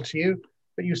more loyal to you,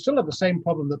 but you still have the same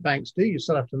problem that banks do. You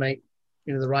still have to make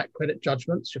the right credit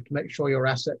judgments. You have to make sure your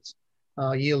assets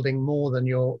are yielding more than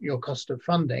your cost of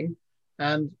funding.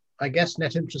 And I guess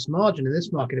net interest margin in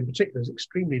this market in particular is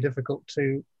extremely difficult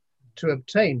to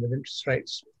obtain with interest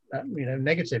rates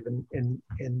negative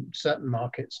in certain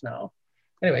markets now.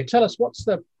 Anyway, tell us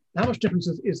how much difference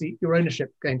is your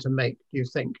ownership going to make, do you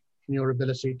think, in your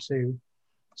ability to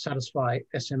satisfy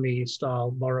SME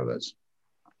style borrowers?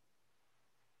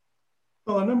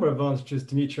 Well, a number of advantages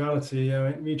to mutuality.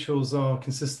 Mutuals are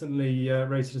consistently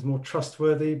rated as more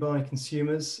trustworthy by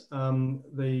consumers.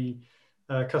 The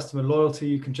customer loyalty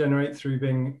you can generate through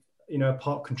being, a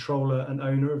part controller and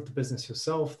owner of the business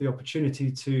yourself. The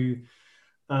opportunity to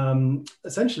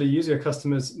essentially use your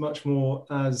customers much more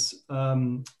as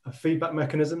a feedback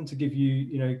mechanism to give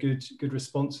you, good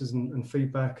responses and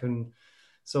feedback and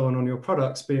so on your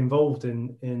products, be involved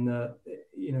in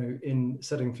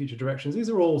setting future directions. These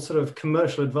are all sort of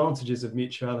commercial advantages of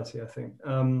mutuality, I think.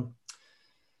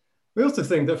 We also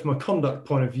think that from a conduct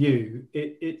point of view,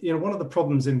 one of the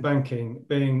problems in banking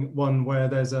being one where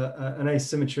there's an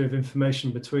asymmetry of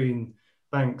information between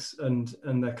banks and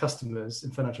their customers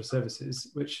in financial services,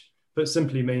 which put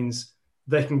simply means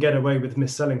they can get away with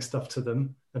mis-selling stuff to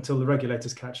them until the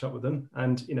regulators catch up with them.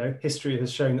 And, history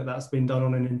has shown that that's been done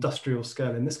on an industrial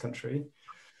scale in this country.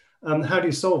 How do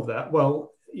you solve that?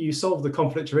 Well, you solve the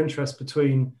conflict of interest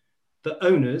between the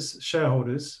owners,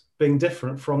 shareholders, being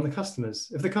different from the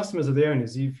customers. If the customers are the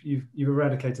owners, you've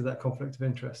eradicated that conflict of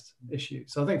interest issue.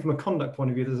 So I think from a conduct point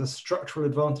of view, there's a structural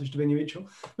advantage to being a mutual.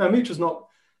 Now, mutual's not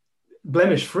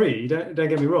blemish free, don't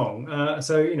get me wrong. As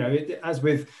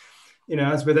with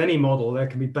any model, there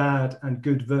can be bad and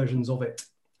good versions of it.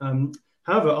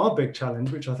 However, our big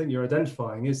challenge, which I think you're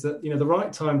identifying, is that the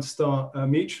right time to start a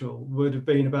mutual would have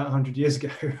been about 100 years ago,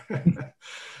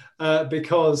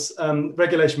 because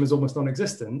regulation was almost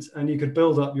non-existent, and you could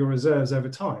build up your reserves over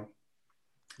time.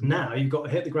 Now you've got to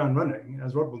hit the ground running,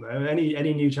 as Rod will know.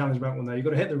 Any new challenge bank will know. You've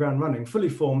got to hit the ground running, fully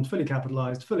formed, fully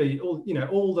capitalised,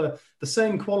 all the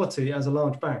same quality as a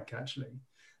large bank. Actually,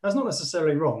 that's not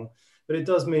necessarily wrong, but it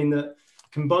does mean that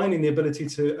combining the ability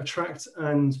to attract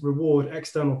and reward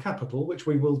external capital, which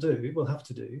we'll have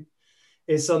to do,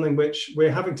 is something which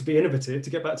we're having to be innovative. To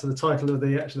get back to the title of the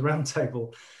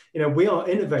roundtable, we are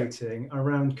innovating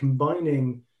around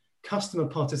combining customer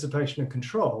participation and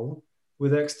control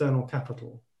with external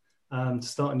capital to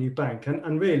start a new bank.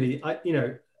 And really,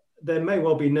 there may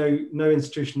well be no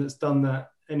institution that's done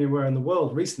that anywhere in the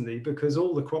world recently, because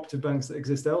all the cooperative banks that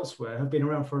exist elsewhere have been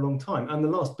around for a long time. And the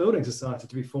last building society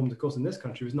to be formed, of course, in this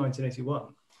country was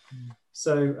 1981.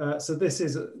 So this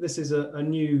is a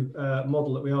new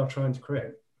model that we are trying to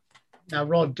create. Now,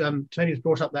 Rod, Tony's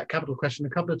brought up that capital question a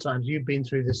couple of times. You've been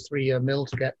through this 3-year mill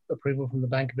to get approval from the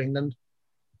Bank of England.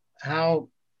 How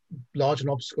large an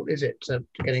obstacle is it to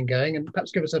getting going? And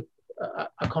perhaps give us a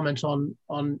comment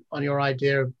on your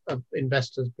idea of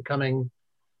investors becoming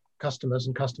customers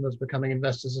and customers becoming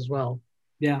investors as well.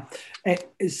 Yeah,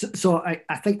 so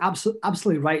I think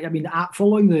absolutely right. I mean,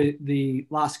 following the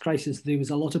last crisis, there was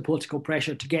a lot of political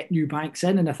pressure to get new banks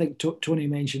in, and I think Tony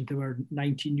mentioned there were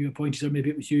 19 new appointees, or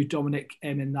maybe it was you, Dominic,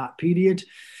 in that period.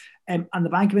 And the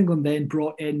Bank of England then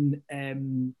brought in,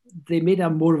 they made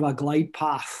a more of a glide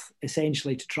path,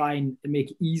 essentially, to try and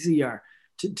make it easier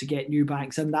to get new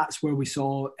banks. And that's where we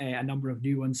saw a number of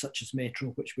new ones, such as Metro,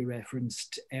 which we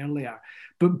referenced earlier.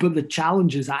 But the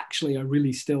challenges actually are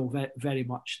really still very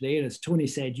much there. As Tony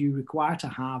said, you require to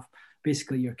have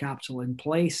basically your capital in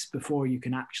place before you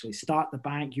can actually start the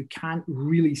bank. You can't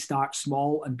really start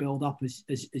small and build up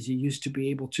as you used to be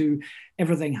able to.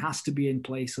 Everything has to be in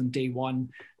place on day one,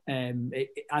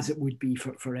 as it would be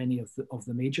for any of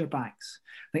the major banks.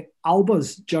 I think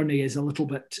Alba's journey is a little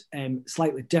bit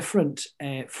slightly different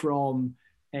from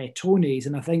Tony's,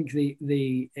 and I think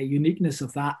the uniqueness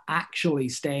of that actually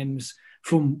stems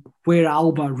from where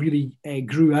Alba really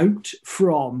grew out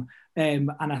from.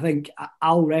 And I think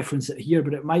I'll reference it here,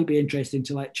 but it might be interesting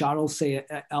to let Charles say it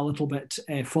a little bit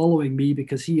following me,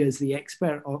 because he is the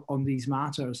expert on these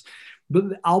matters.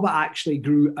 But Alba actually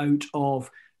grew out of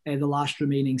the last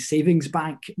remaining savings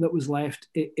bank that was left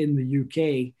in the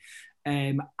UK.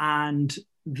 And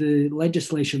the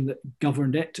legislation that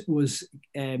governed it was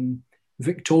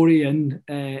Victorian,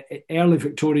 early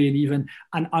Victorian even,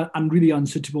 and really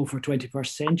unsuitable for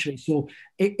 21st century. So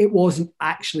it wasn't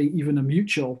actually even a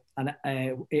mutual, and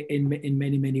in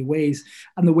many, many ways.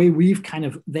 And the way we've kind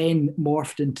of then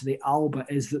morphed into the Alba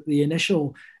is that the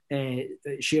initial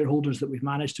shareholders that we've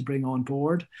managed to bring on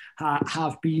board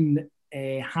have been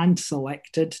hand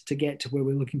selected to get to where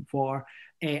we're looking for,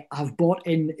 have bought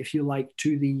in, if you like,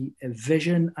 to the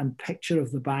vision and picture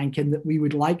of the bank, and that we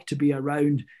would like to be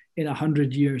around in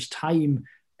 100 years' time,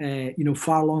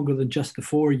 far longer than just the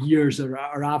 4 years or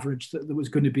our average that was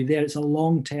going to be there. It's a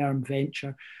long-term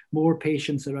venture, more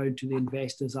patience around to the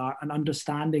investors are, and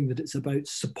understanding that it's about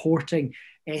supporting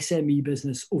SME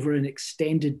business over an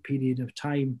extended period of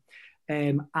time.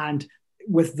 And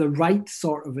with the right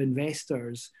sort of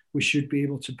investors, we should be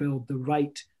able to build the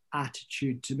right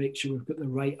attitude to make sure we've got the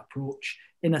right approach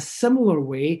in a similar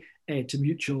way to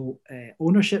mutual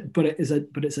ownership, but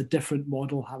it's a different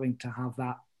model having to have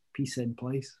that piece in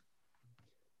place.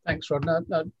 Thanks, Rod.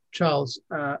 Now, Charles,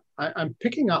 I'm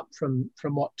picking up from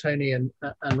what Tony and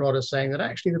Rod are saying, that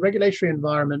actually the regulatory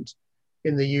environment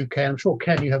in the UK, I'm sure,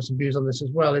 Ken, you have some views on this as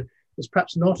well, is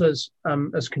perhaps not as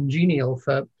congenial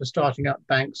for starting up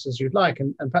banks as you'd like,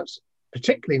 and perhaps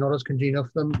particularly not as congenial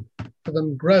for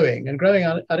them growing. And growing,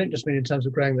 I don't just mean in terms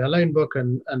of growing their loan book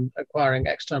and acquiring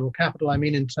external capital. I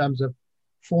mean in terms of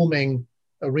forming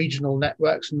regional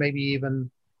networks and maybe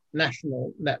even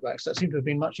national networks. That seemed to have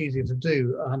been much easier to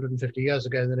do 150 years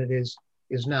ago than it is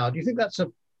now. Do you think that's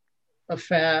a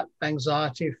fair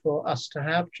anxiety for us to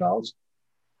have, Charles?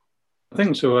 I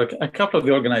think so. A couple of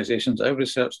the organisations I've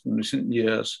researched in recent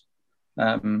years,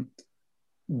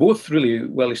 both really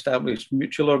well-established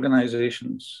mutual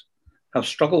organisations, have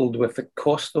struggled with the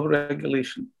cost of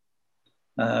regulation.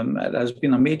 It has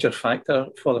been a major factor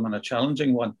for them and a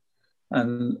challenging one.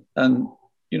 And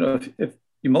you know, if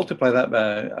you multiply that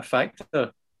by a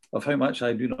factor of how much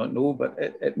I do not know, but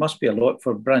it must be a lot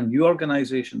for brand new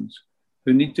organisations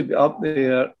who need to be up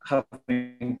there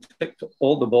having ticked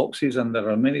all the boxes, and there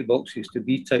are many boxes to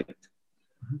be ticked.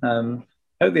 How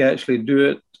they actually do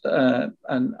it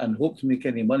and hope to make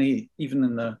any money, even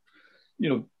in the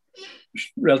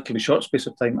relatively short space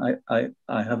of time, I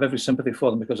have every sympathy for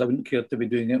them, because I wouldn't care to be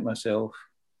doing it myself.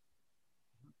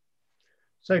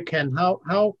 So Ken,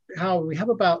 how we have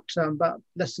about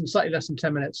slightly less than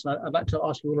 10 minutes, and I'd like to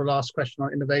ask you all a last question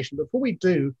on innovation. Before we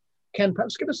do, Ken,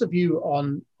 perhaps give us a view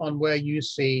on where you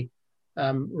see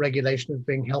regulation as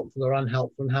being helpful or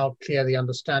unhelpful, and how clear the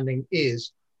understanding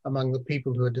is among the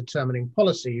people who are determining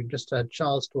policy. You've just heard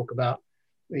Charles talk about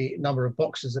the number of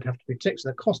boxes that have to be ticked, so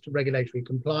the cost of regulatory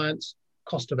compliance,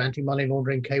 cost of anti-money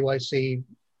laundering, KYC,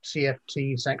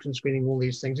 CFT, sanction screening, all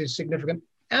these things is significant.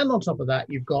 And on top of that,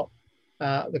 you've got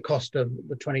the cost of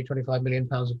the 25 million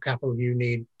pounds of capital you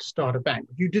need to start a bank,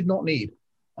 which you did not need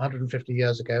 150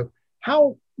 years ago.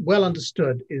 How well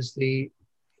understood is the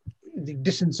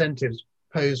disincentives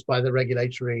posed by the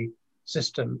regulatory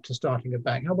system to starting a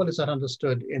bank? How well is that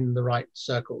understood in the right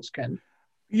circles, Ken?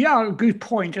 Yeah, good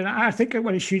point. And I think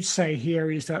what I should say here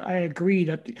is that I agree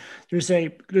that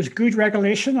there's good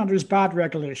regulation and there's bad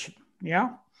regulation.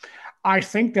 Yeah. I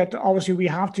think that obviously we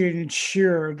have to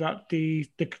ensure that the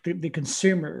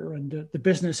consumer and the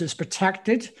business is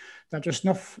protected, that there's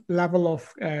enough level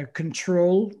of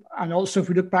control. And also, if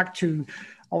we look back to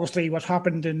obviously what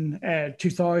happened in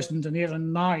 2008 and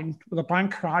 2009 with the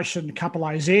bank crash and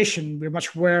capitalization, we're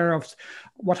much aware of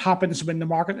what happens when the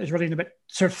market is running a bit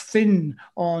sort of thin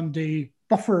on the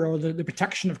buffer or the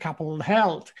protection of capital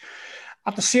held.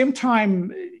 At the same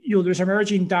time, there's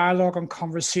emerging dialogue and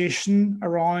conversation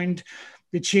around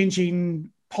the changing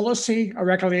policy or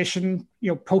regulation,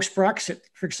 post-Brexit,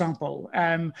 for example.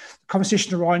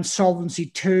 Conversation around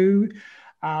Solvency II,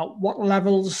 what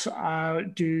levels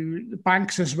do the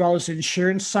banks as well as the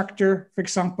insurance sector, for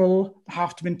example,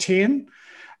 have to maintain?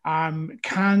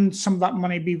 Can some of that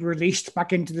money be released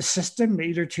back into the system,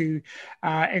 either to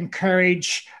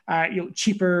encourage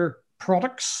cheaper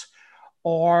products,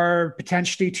 or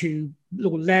potentially to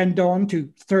lend on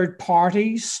to third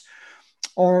parties,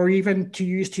 or even to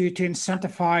use to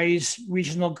incentivize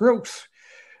regional growth?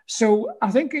 So I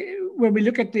think when we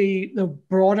look at the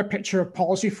broader picture of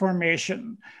policy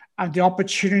formation and the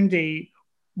opportunity,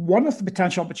 one of the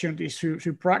potential opportunities through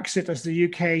Brexit, as the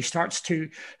UK starts to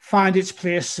find its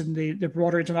place in the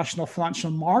broader international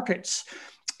financial markets,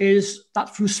 is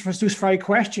that those very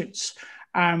questions.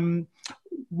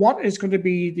 What is going to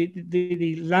be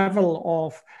the level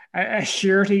of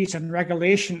sureties and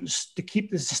regulations to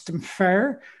keep the system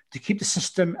fair, to keep the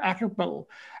system equitable,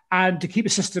 and to keep the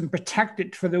system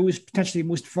protected for those potentially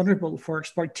most vulnerable for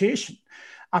exploitation?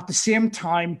 At the same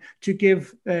time, to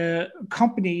give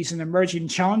companies and emerging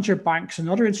challenger banks and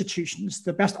other institutions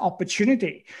the best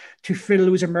opportunity to fill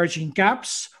those emerging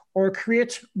gaps or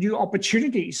create new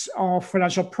opportunities of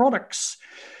financial products.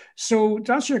 So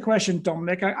to answer your question,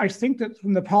 Dominic, I think that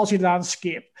from the policy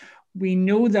landscape, we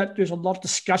know that there's a lot of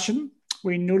discussion.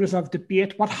 We know there's a lot of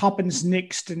debate. What happens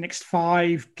next, the next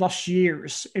 5+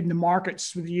 years in the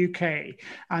markets with the UK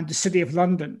and the City of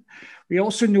London? We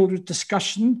also know there's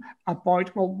discussion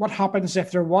about, well, what happens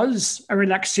if there was a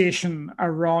relaxation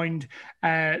around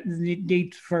the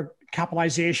need for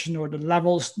capitalization, or the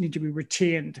levels need to be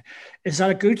retained? Is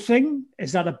that a good thing?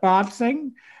 Is that a bad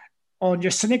thing? On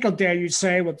your cynical day, you'd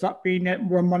say, would that mean that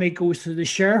more money goes to the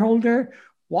shareholder?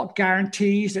 What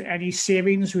guarantees that any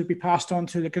savings would be passed on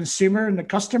to the consumer and the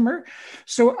customer?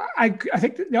 So I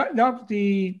think that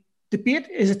the debate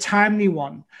is a timely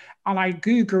one. And I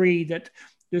do agree that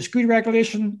there's good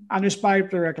regulation and there's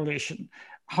bad regulation.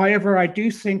 However, I do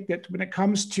think that when it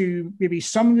comes to maybe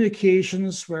some of the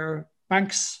occasions where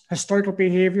banks' historical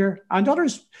behaviour and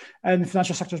others in the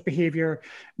financial sector's behaviour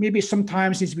maybe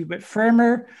sometimes needs to be a bit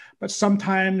firmer, but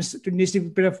sometimes there needs to be a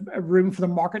bit of room for the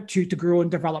market to grow and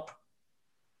develop.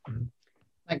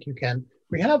 Thank you, Ken.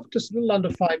 We have just a little under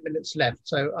 5 minutes left,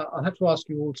 so I'll have to ask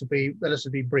you all to be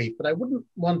relatively brief, but I wouldn't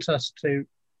want us to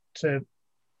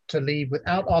leave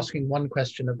without asking one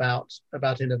question about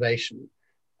innovation.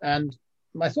 And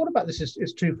my thought about this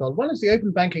is twofold. One is the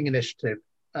Open Banking Initiative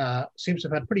seems to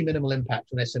have had pretty minimal impact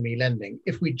on SME lending,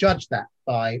 if we judge that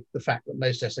by the fact that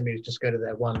most SMEs just go to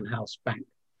their one house bank.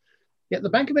 Yet the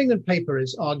Bank of England paper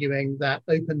is arguing that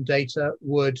open data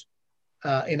would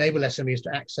enable SMEs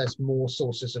to access more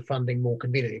sources of funding more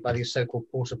conveniently by these so-called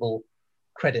portable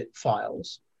credit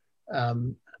files.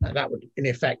 And that would, in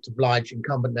effect, oblige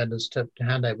incumbent lenders to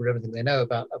hand over everything they know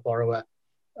about a borrower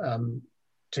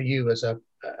to you as a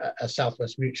South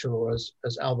West Mutual or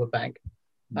as Alba Bank.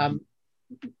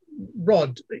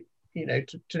 Rod, to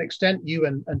an extent, you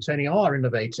and Tony are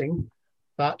innovating,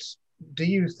 but do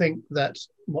you think that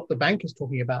what the bank is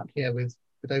talking about here with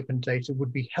open data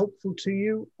would be helpful to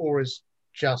you, or is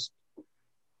just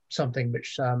something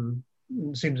which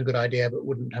seems a good idea but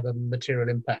wouldn't have a material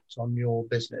impact on your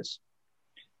business?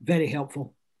 Very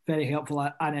helpful. Very helpful,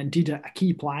 and indeed a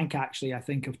key plank, actually, I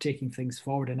think, of taking things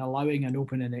forward and allowing an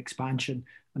open and expansion,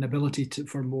 an ability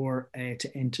for more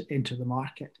to enter the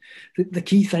market. The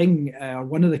key thing,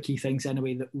 one of the key things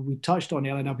anyway, that we touched on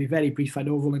earlier, and I'll be very brief, I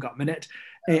know we've only got a minute,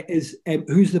 is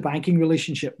who's the banking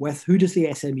relationship with? Who does the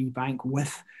SME bank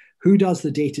with? Who does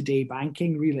the day-to-day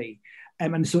banking, really?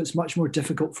 And so it's much more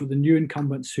difficult for the new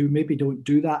incumbents who maybe don't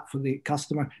do that for the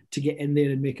customer to get in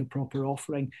there and make a proper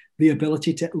offering. The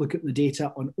ability to look at the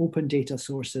data on open data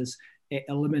sources, it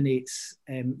eliminates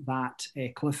that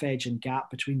cliff edge and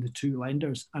gap between the two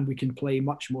lenders, and we can play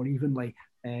much more evenly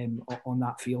on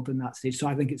that field in that stage. So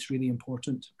I think it's really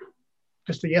important.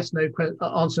 Just a yes/no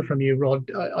answer from you, Rod.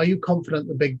 Are you confident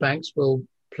the big banks will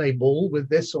play ball with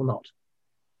this or not?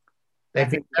 They've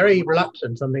been very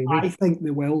reluctant. I think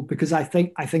they will, because I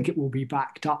think it will be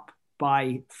backed up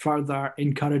by further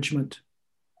encouragement.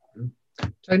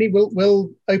 Tony,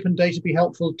 will open data be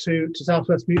helpful to South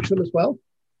West Mutual as well?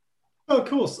 Oh, of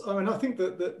course. I mean, I think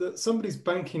that somebody's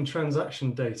banking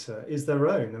transaction data is their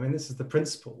own. I mean, this is the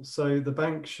principle. So the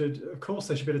bank should, of course,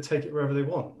 they should be able to take it wherever they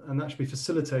want, and that should be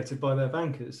facilitated by their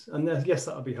bankers. And yes,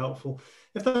 that would be helpful.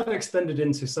 If that extended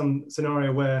into some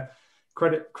scenario where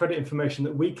credit information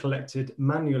that we collected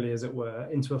manually, as it were,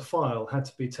 into a file had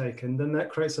to be taken, then that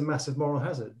creates a massive moral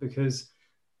hazard, because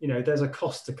there's a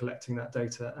cost to collecting that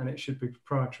data and it should be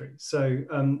proprietary. So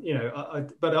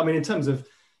but I mean, in terms of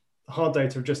hard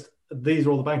data of just these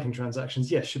are all the banking transactions,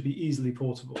 yes, should be easily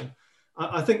portable.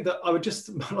 I think that I would just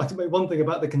like to make one thing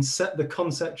about the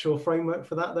conceptual framework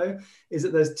for that, though, is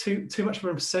that there's too much of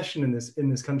an obsession in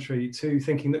this country to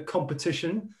thinking that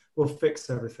competition will fix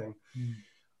everything.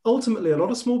 Ultimately, a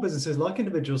lot of small businesses, like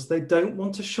individuals, they don't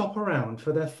want to shop around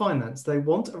for their finance. They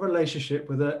want a relationship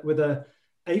with a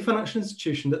financial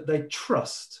institution that they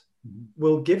trust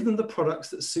will give them the products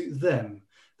that suit them.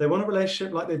 They want a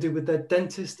relationship like they do with their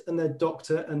dentist and their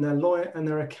doctor and their lawyer and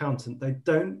their accountant. They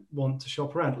don't want to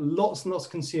shop around. Lots and lots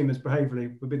of consumers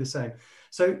behaviourally would be the same.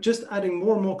 So just adding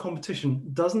more and more competition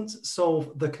doesn't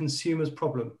solve the consumer's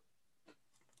problem.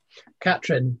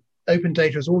 Katrin, open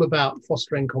data is all about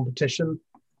fostering competition.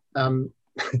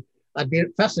 I'd be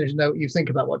fascinated to know what you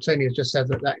think about what Tony has just said,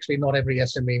 that actually not every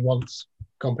SME wants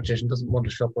competition, doesn't want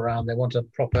to shop around. They want a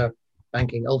proper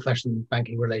old-fashioned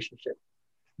banking relationship.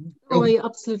 Oh, I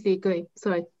absolutely agree.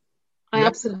 Sorry. I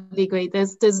absolutely agree.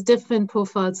 There's different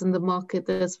profiles in the market.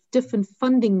 There's different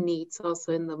funding needs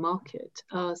also in the market.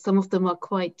 Some of them are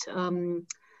quite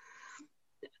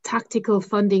tactical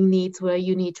funding needs, where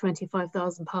you need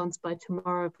 £25,000 by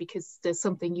tomorrow because there's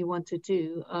something you want to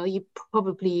do. You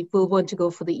probably will want to go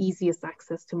for the easiest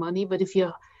access to money. But if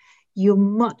you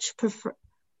much prefer,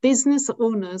 business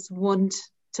owners want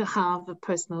to have a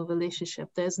personal relationship.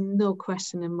 There's no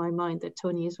question in my mind that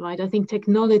Tony is right. I think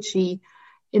technology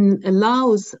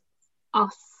allows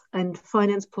us and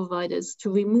finance providers to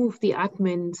remove the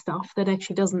admin stuff that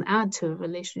actually doesn't add to a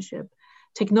relationship.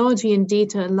 Technology and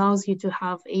data allows you to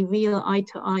have a real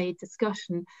eye-to-eye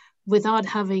discussion without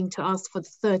having to ask for the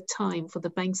third time for the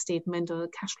bank statement or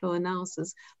cash flow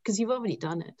analysis, because you've already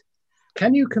done it.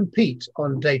 Can you compete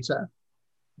on data,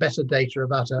 better data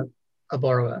about a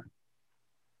borrower?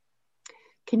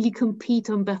 Can you compete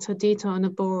on better data on a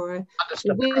borrower?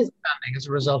 Understanding as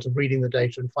a result of reading the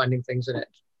data and finding things in it.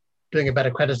 doing a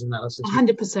better credit analysis.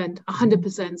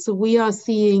 100%. So we are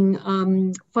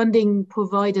seeing funding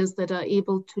providers that are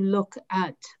able to look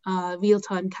at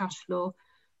real-time cash flow,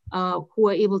 who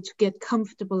are able to get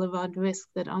comfortable around risk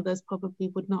that others probably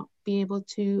would not be able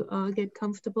to get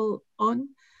comfortable on.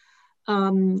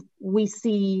 We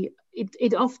see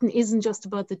it often isn't just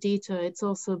about the data, it's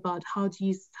also about how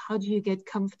do you get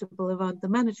comfortable around the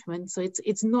management. So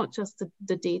it's not just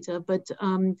the data, but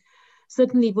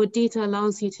certainly what data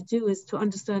allows you to do is to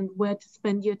understand where to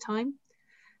spend your time.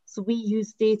 So we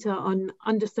use data on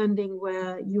understanding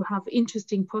where you have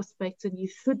interesting prospects and you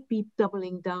should be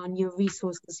doubling down your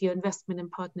resources, your investment in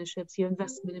partnerships, your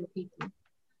investment in people,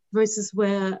 versus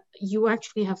where you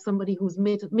actually have somebody who's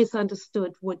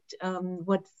misunderstood what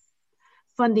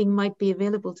funding might be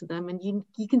available to them. And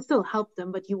you can still help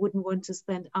them, but you wouldn't want to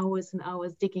spend hours and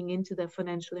hours digging into their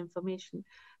financial information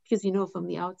because you know from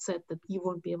the outset that you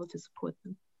won't be able to support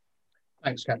them.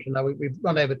 Thanks, Katrin. Now we've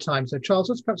run over time. So Charles,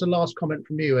 let's perhaps a last comment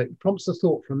from you. It prompts the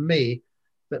thought from me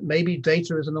that maybe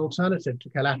data is an alternative to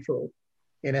collateral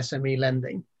in SME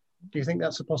lending. Do you think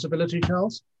that's a possibility,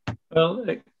 Charles? Well,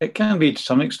 it can be to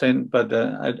some extent, but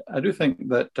I do think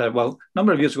that, a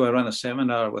number of years ago, I ran a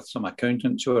seminar with some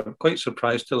accountants who were quite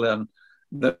surprised to learn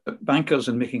that bankers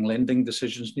in making lending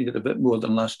decisions needed a bit more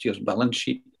than last year's balance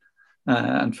sheet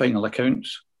and final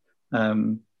accounts.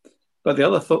 But the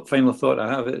other final thought I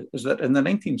have is that in the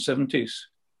 1970s,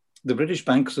 the British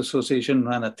Bankers Association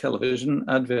ran a television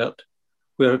advert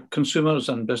where consumers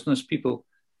and business people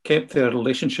kept their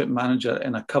relationship manager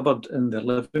in a cupboard in their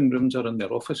living rooms or in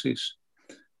their offices.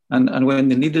 And when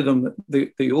they needed them,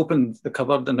 they opened the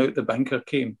cupboard and out the banker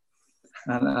came.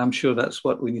 And I'm sure that's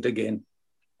what we need again.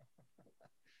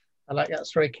 I like that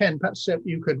story. Ken, perhaps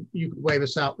you could wave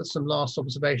us out with some last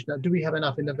observation. Now, do we have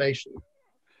enough innovation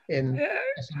in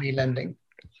SME lending?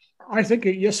 I think,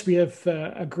 yes, we have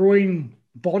a growing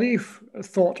body of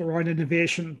thought around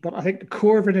innovation, but I think the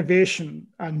core of innovation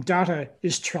and data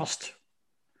is trust.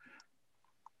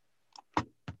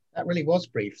 That really was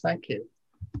brief. Thank you.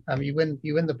 You win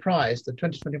the prize, the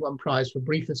 2021 prize for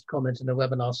briefest comment in a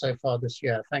webinar so far this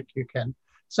year. Thank you, Ken.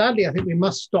 Sadly, I think we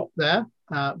must stop there.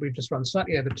 We've just run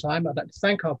slightly over time. I'd like to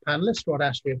thank our panelists, Rod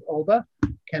Ashley of Alba,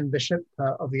 Ken Bishop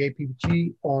of the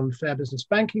APG on Fair Business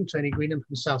Banking, Tony Greenham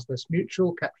from Southwest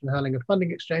Mutual, Katrin Hurling of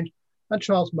Funding Exchange, and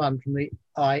Charles Munn from the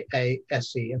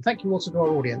IASE. And thank you also to our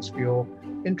audience for your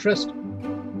interest